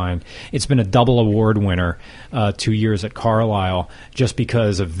yard find. It's been a double award winner 2 years at Carlisle just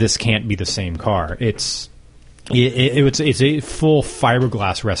because of This Can't Be the Same Car. It's a full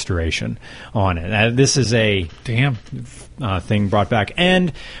fiberglass restoration on it. This is a thing brought back.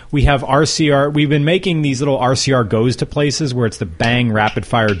 And we have RCR. We've been making these little RCR goes to places where it's the bang rapid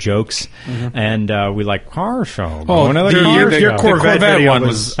fire jokes. And we like car show. Your Corvette one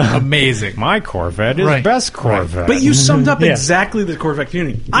was amazing. My Corvette is best Corvette. But you summed up exactly the Corvette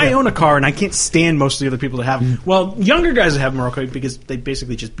community. I own a car, and I can't stand most of the other people that have them. Well, younger guys that have them are okay because they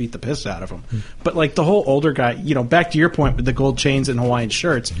basically just beat the piss out of them. But like the whole older guy, back to your point with the gold chains and Hawaiian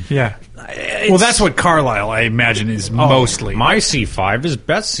shirts. Yeah. Well, that's what Carlisle, I imagine, is mostly. My C5 is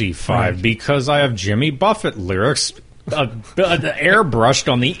best C5 because I have Jimmy Buffett lyrics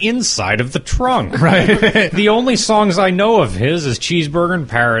airbrushed on the inside of the trunk. Right. The only songs I know of his is Cheeseburger in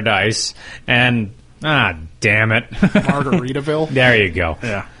Paradise and, damn it, Margaritaville. There you go.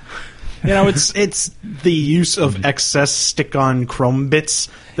 Yeah. It's the use of excess stick-on chrome bits.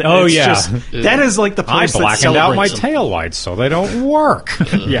 That is like the place I blackened out my taillights so they don't work.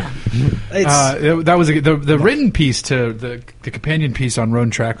 Yeah. That was the written piece to the companion piece on Road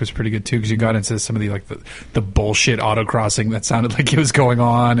and Track was pretty good too because you got into some of the bullshit autocrossing that sounded like it was going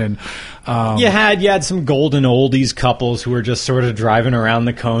on, and you had some golden oldies couples who were just sort of driving around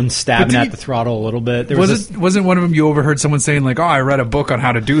the cone, stabbing at the throttle a little bit. Wasn't one of them you overheard someone saying like, "Oh, I read a book on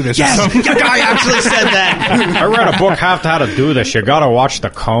how to do this"? Yes, I actually said that. I read a book how to do this. You got to watch the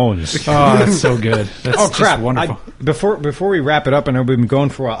cones. Oh, that's so good. That's crap! wonderful. Before we wrap it up, I know we've been going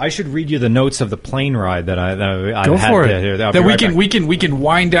for a while. I should read you the notes of the plane ride that I've Go had for to it. hear. Then we can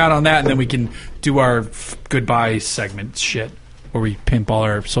wind down on that, and then we can do our goodbye segment shit where we pimp all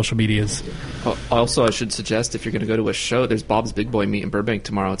our social medias. Also, I should suggest if you're going to go to a show, there's Bob's Big Boy Meet in Burbank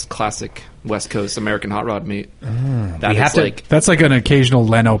tomorrow. It's classic West Coast American hot rod meat. That's like an occasional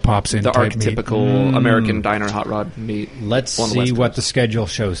Leno pops in. The type archetypical American diner hot rod meat. Let's see what the schedule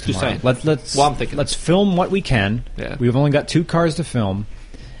shows tomorrow. I'm thinking. Let's film what we can. Yeah. We've only got 2 cars to film.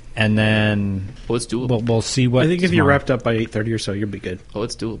 And then it's doable. We'll see what. I think if you're wrapped up by 8:30 or so, you'll be good.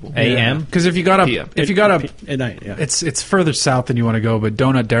 It's doable. A.M. Because if you got up at night, it's further south than you want to go. But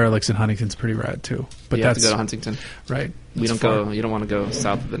Donut Derelicts in Huntington's pretty rad too. But you have to go to Huntington, right? You don't want to go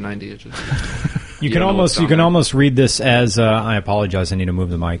south of the 90. You can almost read this as. I apologize. I need to move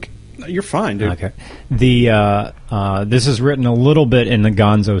the mic. You're fine, dude. Okay. This is written a little bit in the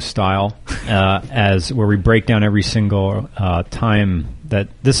Gonzo style, as where we break down every single time that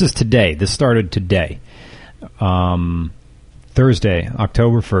this is today. This started today, Thursday,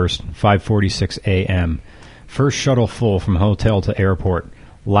 October 1st, 5:46 a.m. First shuttle full from hotel to airport.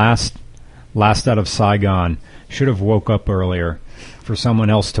 Last out of Saigon. Should have woke up earlier. For someone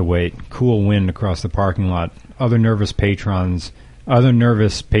else to wait. Cool wind across the parking lot. Other nervous patrons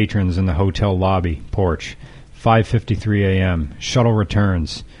in the hotel lobby porch. 5:53 a.m. Shuttle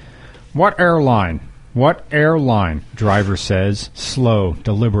returns. What airline? Driver says. Slow,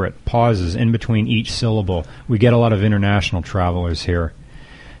 deliberate, pauses in between each syllable. We get a lot of international travelers here.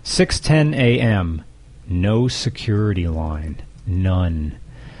 6:10 a.m. No security line. None.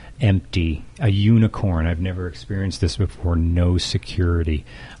 Empty. A unicorn. I've never experienced this before. No security.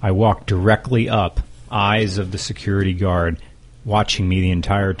 I walk directly up. Eyes of the security guard watching me the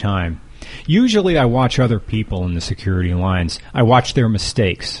entire time. Usually I watch other people in the security lines. I watch their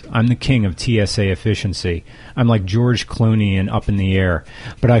mistakes. I'm the king of TSA efficiency. I'm like George Clooney in Up in the Air.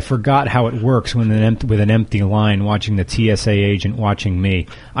 But I forgot how it works with an empty line watching the TSA agent watching me.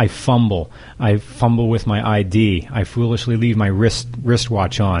 I fumble. With my ID. I foolishly leave my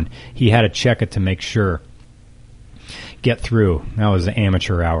wristwatch on. He had to check it to make sure. Get through. That was the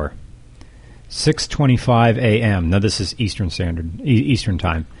amateur hour. 6:25 a.m. Now this is Eastern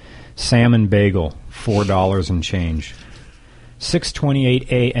time. Salmon bagel, $4 and change.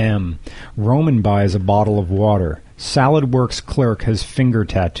 6:28 a.m. Roman buys a bottle of water. Salad Works clerk has finger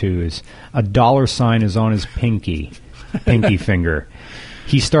tattoos. A $sign is on his pinky finger.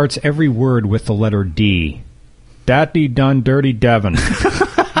 He starts every word with the letter D. Daddy done dirty Devon.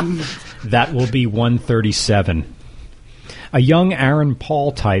 That will be 1:37. A young Aaron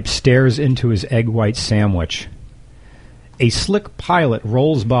Paul type stares into his egg white sandwich. A slick pilot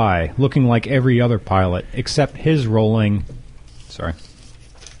rolls by, looking like every other pilot, except his rolling... Sorry.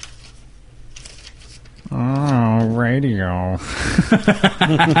 Oh, radio.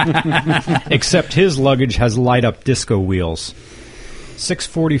 Except his luggage has light-up disco wheels.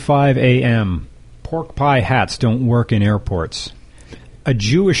 6:45 a.m. pork pie hats don't work in airports. A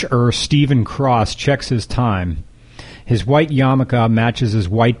Jewish-er Stephen Cross checks his time. His white yarmulke matches his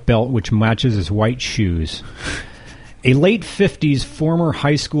white belt, which matches his white shoes. A late 50s former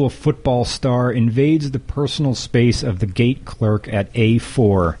high school football star invades the personal space of the gate clerk at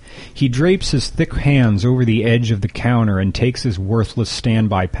A4. He drapes his thick hands over the edge of the counter and takes his worthless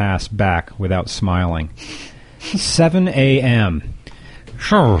standby pass back without smiling. 7 a.m.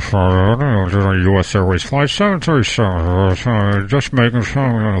 Sure, U.S. Airways Flight 737. Just making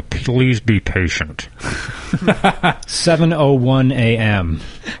sure. Please be patient. 7:01 a.m.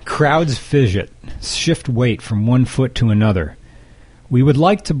 Crowds fidget, shift weight from one foot to another. We would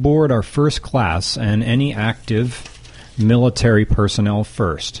like to board our first class and any active military personnel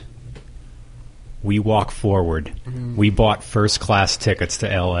first. We walk forward. We bought first class tickets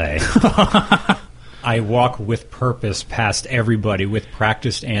to L.A. I walk with purpose past everybody with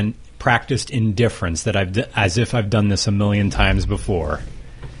practiced indifference that as if I've done this a million times before.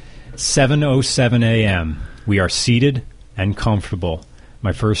 7:07 a.m. We are seated and comfortable.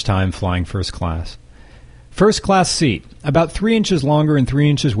 My first time flying first class. First class seat, about 3 inches longer and 3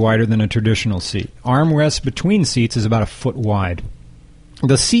 inches wider than a traditional seat. Armrest between seats is about a foot wide.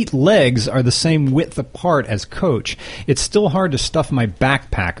 The seat legs are the same width apart as coach. It's still hard to stuff my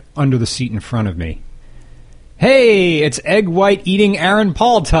backpack under the seat in front of me. Hey, it's egg white eating Aaron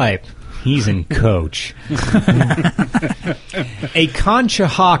Paul type. He's in coach. A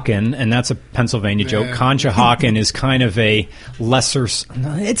Conshohocken, and that's a Pennsylvania joke. Conshohocken is kind of a lesser...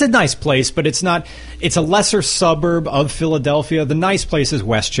 It's a nice place, but it's not... It's a lesser suburb of Philadelphia. The nice place is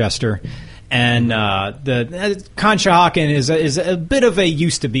Westchester. And the Conshohocken is a bit of a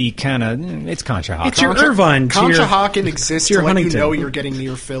used-to-be kind of... It's Conshohocken. It's your Irvine. Conshohocken exists to let Huntington. you know you're getting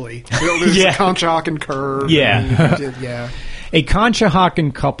near Philly. There's a Conshohocken curve. Yeah. A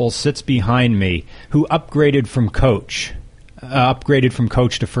Conshohocken couple sits behind me who upgraded from coach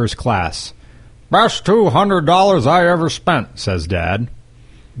to first class. Best $200 I ever spent, says Dad.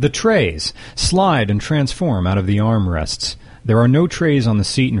 The trays slide and transform out of the armrests. There are no trays on the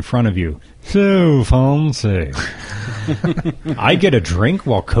seat in front of you. So fancy. I get a drink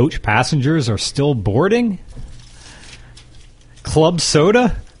while coach passengers are still boarding? Club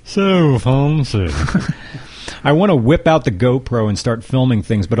soda? So fancy. I want to whip out the GoPro and start filming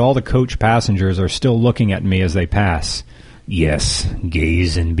things, but all the coach passengers are still looking at me as they pass. Yes,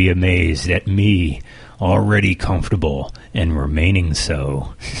 gaze and be amazed at me, already comfortable and remaining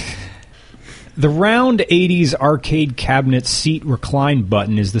so. The round 80s arcade cabinet seat recline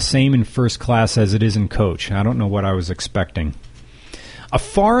button is the same in first class as it is in coach. I don't know what I was expecting. A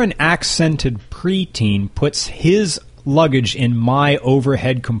foreign accented preteen puts his luggage in my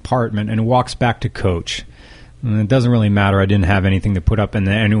overhead compartment and walks back to coach. It doesn't really matter. I didn't have anything to put up in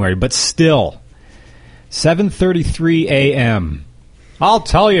there anyway, but still. 7:33 a.m. I'll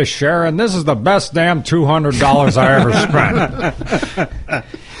tell you, Sharon, this is the best damn $200 I ever spent.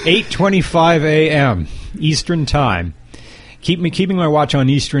 8:25 a.m. Eastern Time. Keeping my watch on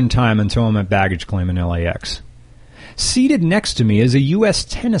Eastern Time until I'm at baggage claim in LAX. Seated next to me is a U.S.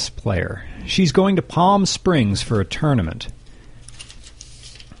 tennis player. She's going to Palm Springs for a tournament.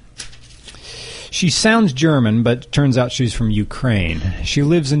 She sounds German, but turns out she's from Ukraine. She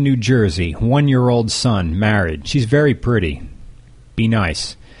lives in New Jersey, 1-year-old son, married. She's very pretty. Be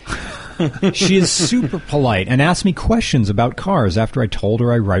nice. She is super polite and asks me questions about cars after I told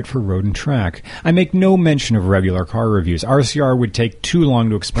her I write for Road and Track. I make no mention of regular car reviews. RCR would take too long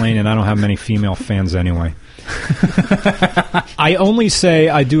to explain, and I don't have many female fans anyway. I only say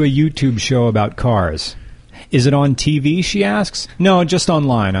I do a YouTube show about cars. Is it on TV, she asks. No, just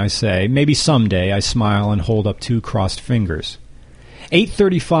online, I say. Maybe someday, I smile and hold up 2 crossed fingers.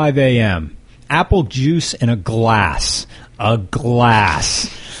 8:35 a.m. Apple juice in a glass. A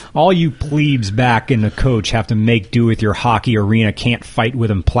glass. All you plebes back in the coach have to make do with your hockey arena can't fight with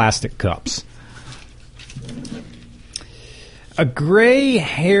them plastic cups. A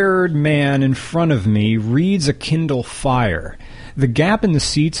gray-haired man in front of me reads a Kindle Fire. The gap in the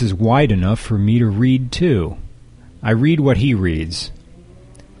seats is wide enough for me to read, too. I read what he reads.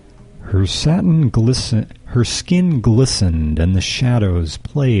 Her skin glistened, and the shadows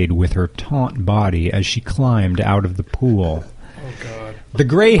played with her taut body as she climbed out of the pool. Oh, God. The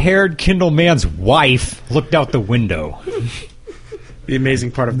gray-haired Kindle man's wife looked out the window. The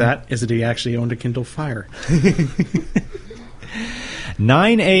amazing part of that is that he actually owned a Kindle Fire.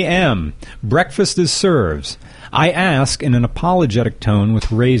 9 a.m. Breakfast is served. I ask in an apologetic tone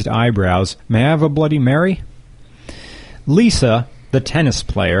with raised eyebrows, may I have a Bloody Mary? Lisa, the tennis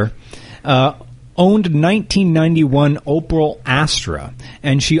player, owned a 1991 Opel Astra,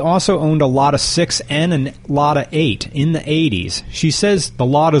 and she also owned a Lotta 6 and a Lotta 8 in the 80s. She says the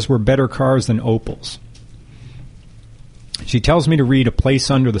Lottas were better cars than Opels. She tells me to read A Place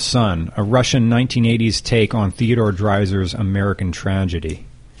Under the Sun, a Russian 1980s take on Theodore Dreiser's American Tragedy.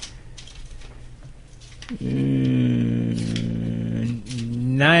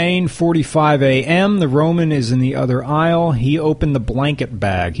 9:45 a.m. The Roman is in the other aisle. He opened the blanket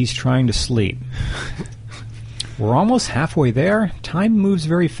bag. He's trying to sleep. We're almost halfway there. Time moves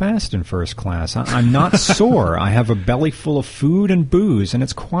very fast in first class. I'm not sore. I have a belly full of food and booze, and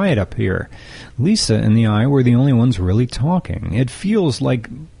it's quiet up here. Lisa and I were the only ones really talking. It feels like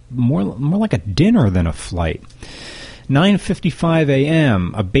more like a dinner than a flight. 9:55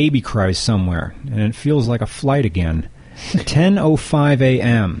 a.m. A baby cries somewhere, and it feels like a flight again. 10:05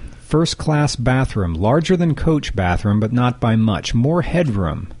 a.m. First class bathroom, larger than coach bathroom, but not by much. More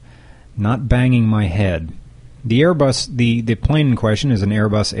headroom. Not banging my head. The Airbus, the plane in question is an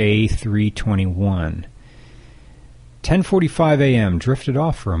Airbus A321. 10:45 a.m. Drifted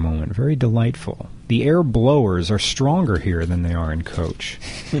off for a moment. Very delightful. The air blowers are stronger here than they are in coach.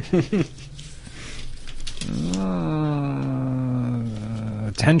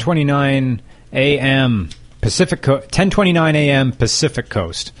 10:29 a.m. Pacific 10:29 a.m. Pacific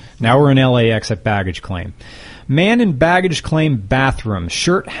Coast. Now we're in LAX at baggage claim. Man in baggage claim bathroom,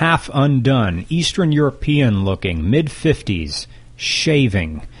 shirt half undone, Eastern European looking, mid-50s,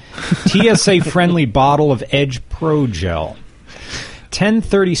 shaving. TSA-friendly bottle of Edge Pro Gel.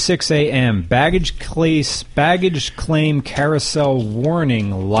 10:36 a.m. Baggage claim carousel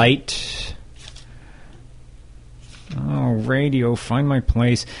warning light. Oh, radio, find my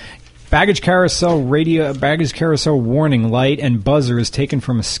place. Baggage carousel warning light and buzzer is taken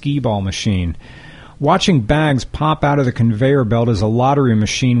from a skee-ball machine. Watching bags pop out of the conveyor belt is a lottery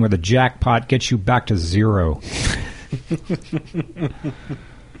machine where the jackpot gets you back to zero.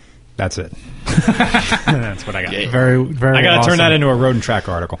 That's it. That's what I got. Very, very I got to awesome. turn that into a Road and Track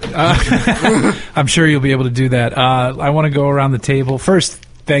article. I'm sure you'll be able to do that. I want to go around the table. First,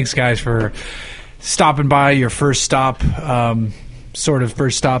 thanks, guys, for stopping by. Your first stop, sort of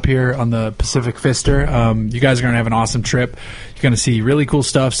first stop here on the Pacific Fister. You guys are going to have an awesome trip. You're going to see really cool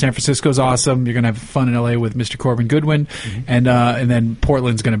stuff. San Francisco's awesome. You're going to have fun in LA with Mr. Corbin Goodwin, and then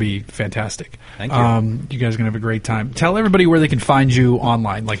Portland's going to be fantastic. Thank you. You guys are going to have a great time. Tell everybody where they can find you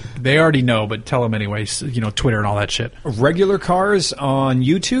online. Like, they already know, but tell them anyways. Twitter and all that shit. Regular Cars on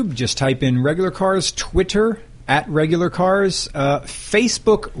YouTube. Just type in Regular Cars. Twitter at Regular Cars.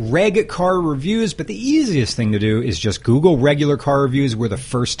 Facebook Reg Car Reviews. But the easiest thing to do is just Google Regular Car Reviews. We're the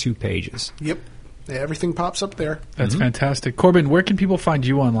first 2 pages. Yep. Everything pops up there. That's fantastic. Corbin, where can people find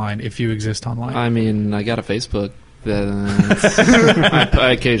you online if you exist online? I mean, I got a Facebook.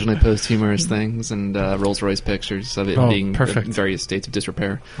 I occasionally post humorous things and Rolls-Royce pictures of it being perfect. in various states of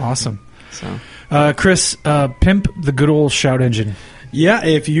disrepair. Awesome. So, Chris, pimp the good old shout engine. Yeah,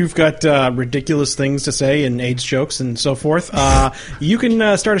 if you've got ridiculous things to say and AIDS jokes and so forth, you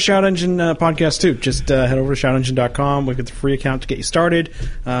can start a Shout Engine podcast too. Just head over to shoutengine.com. We've got the free account to get you started.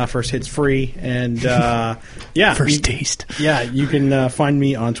 First hit's free. And yeah. First taste. Yeah, you can find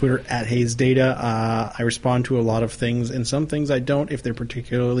me on Twitter at HayesData. I respond to a lot of things, and some things I don't if they're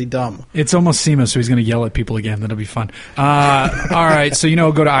particularly dumb. It's almost SEMA, so he's going to yell at people again. That'll be fun. All right, so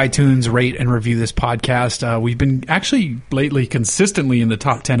go to iTunes, rate, and review this podcast. We've been actually lately consistently in the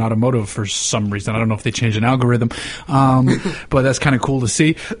top 10 automotive for some reason. I don't know if they changed an algorithm, but that's kind of cool to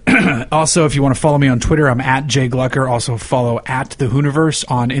see. Also, if you want to follow me on Twitter, I'm at Jay Glucker. Also follow at The Hooniverse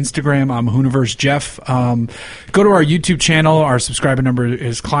on Instagram. I'm Hooniverse Jeff. Go to our YouTube channel. Our subscriber number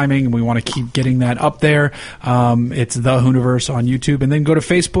is climbing, and we want to keep getting that up there. It's The Hooniverse on YouTube. And then go to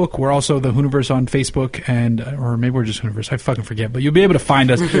Facebook. We're also The Hooniverse on Facebook, or maybe we're just Hooniverse. I fucking forget. But you'll be able to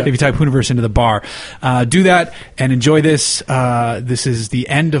find us if you type Hooniverse into the bar. Do that and enjoy this. This is the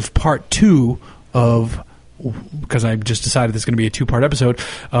end of part 2 of, because I just decided this is going to be a 2-part episode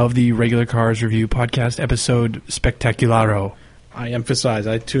of the Regular Cars Review podcast episode Spectacularo. I emphasize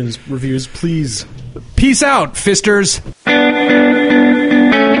iTunes reviews, please. Peace out, fisters.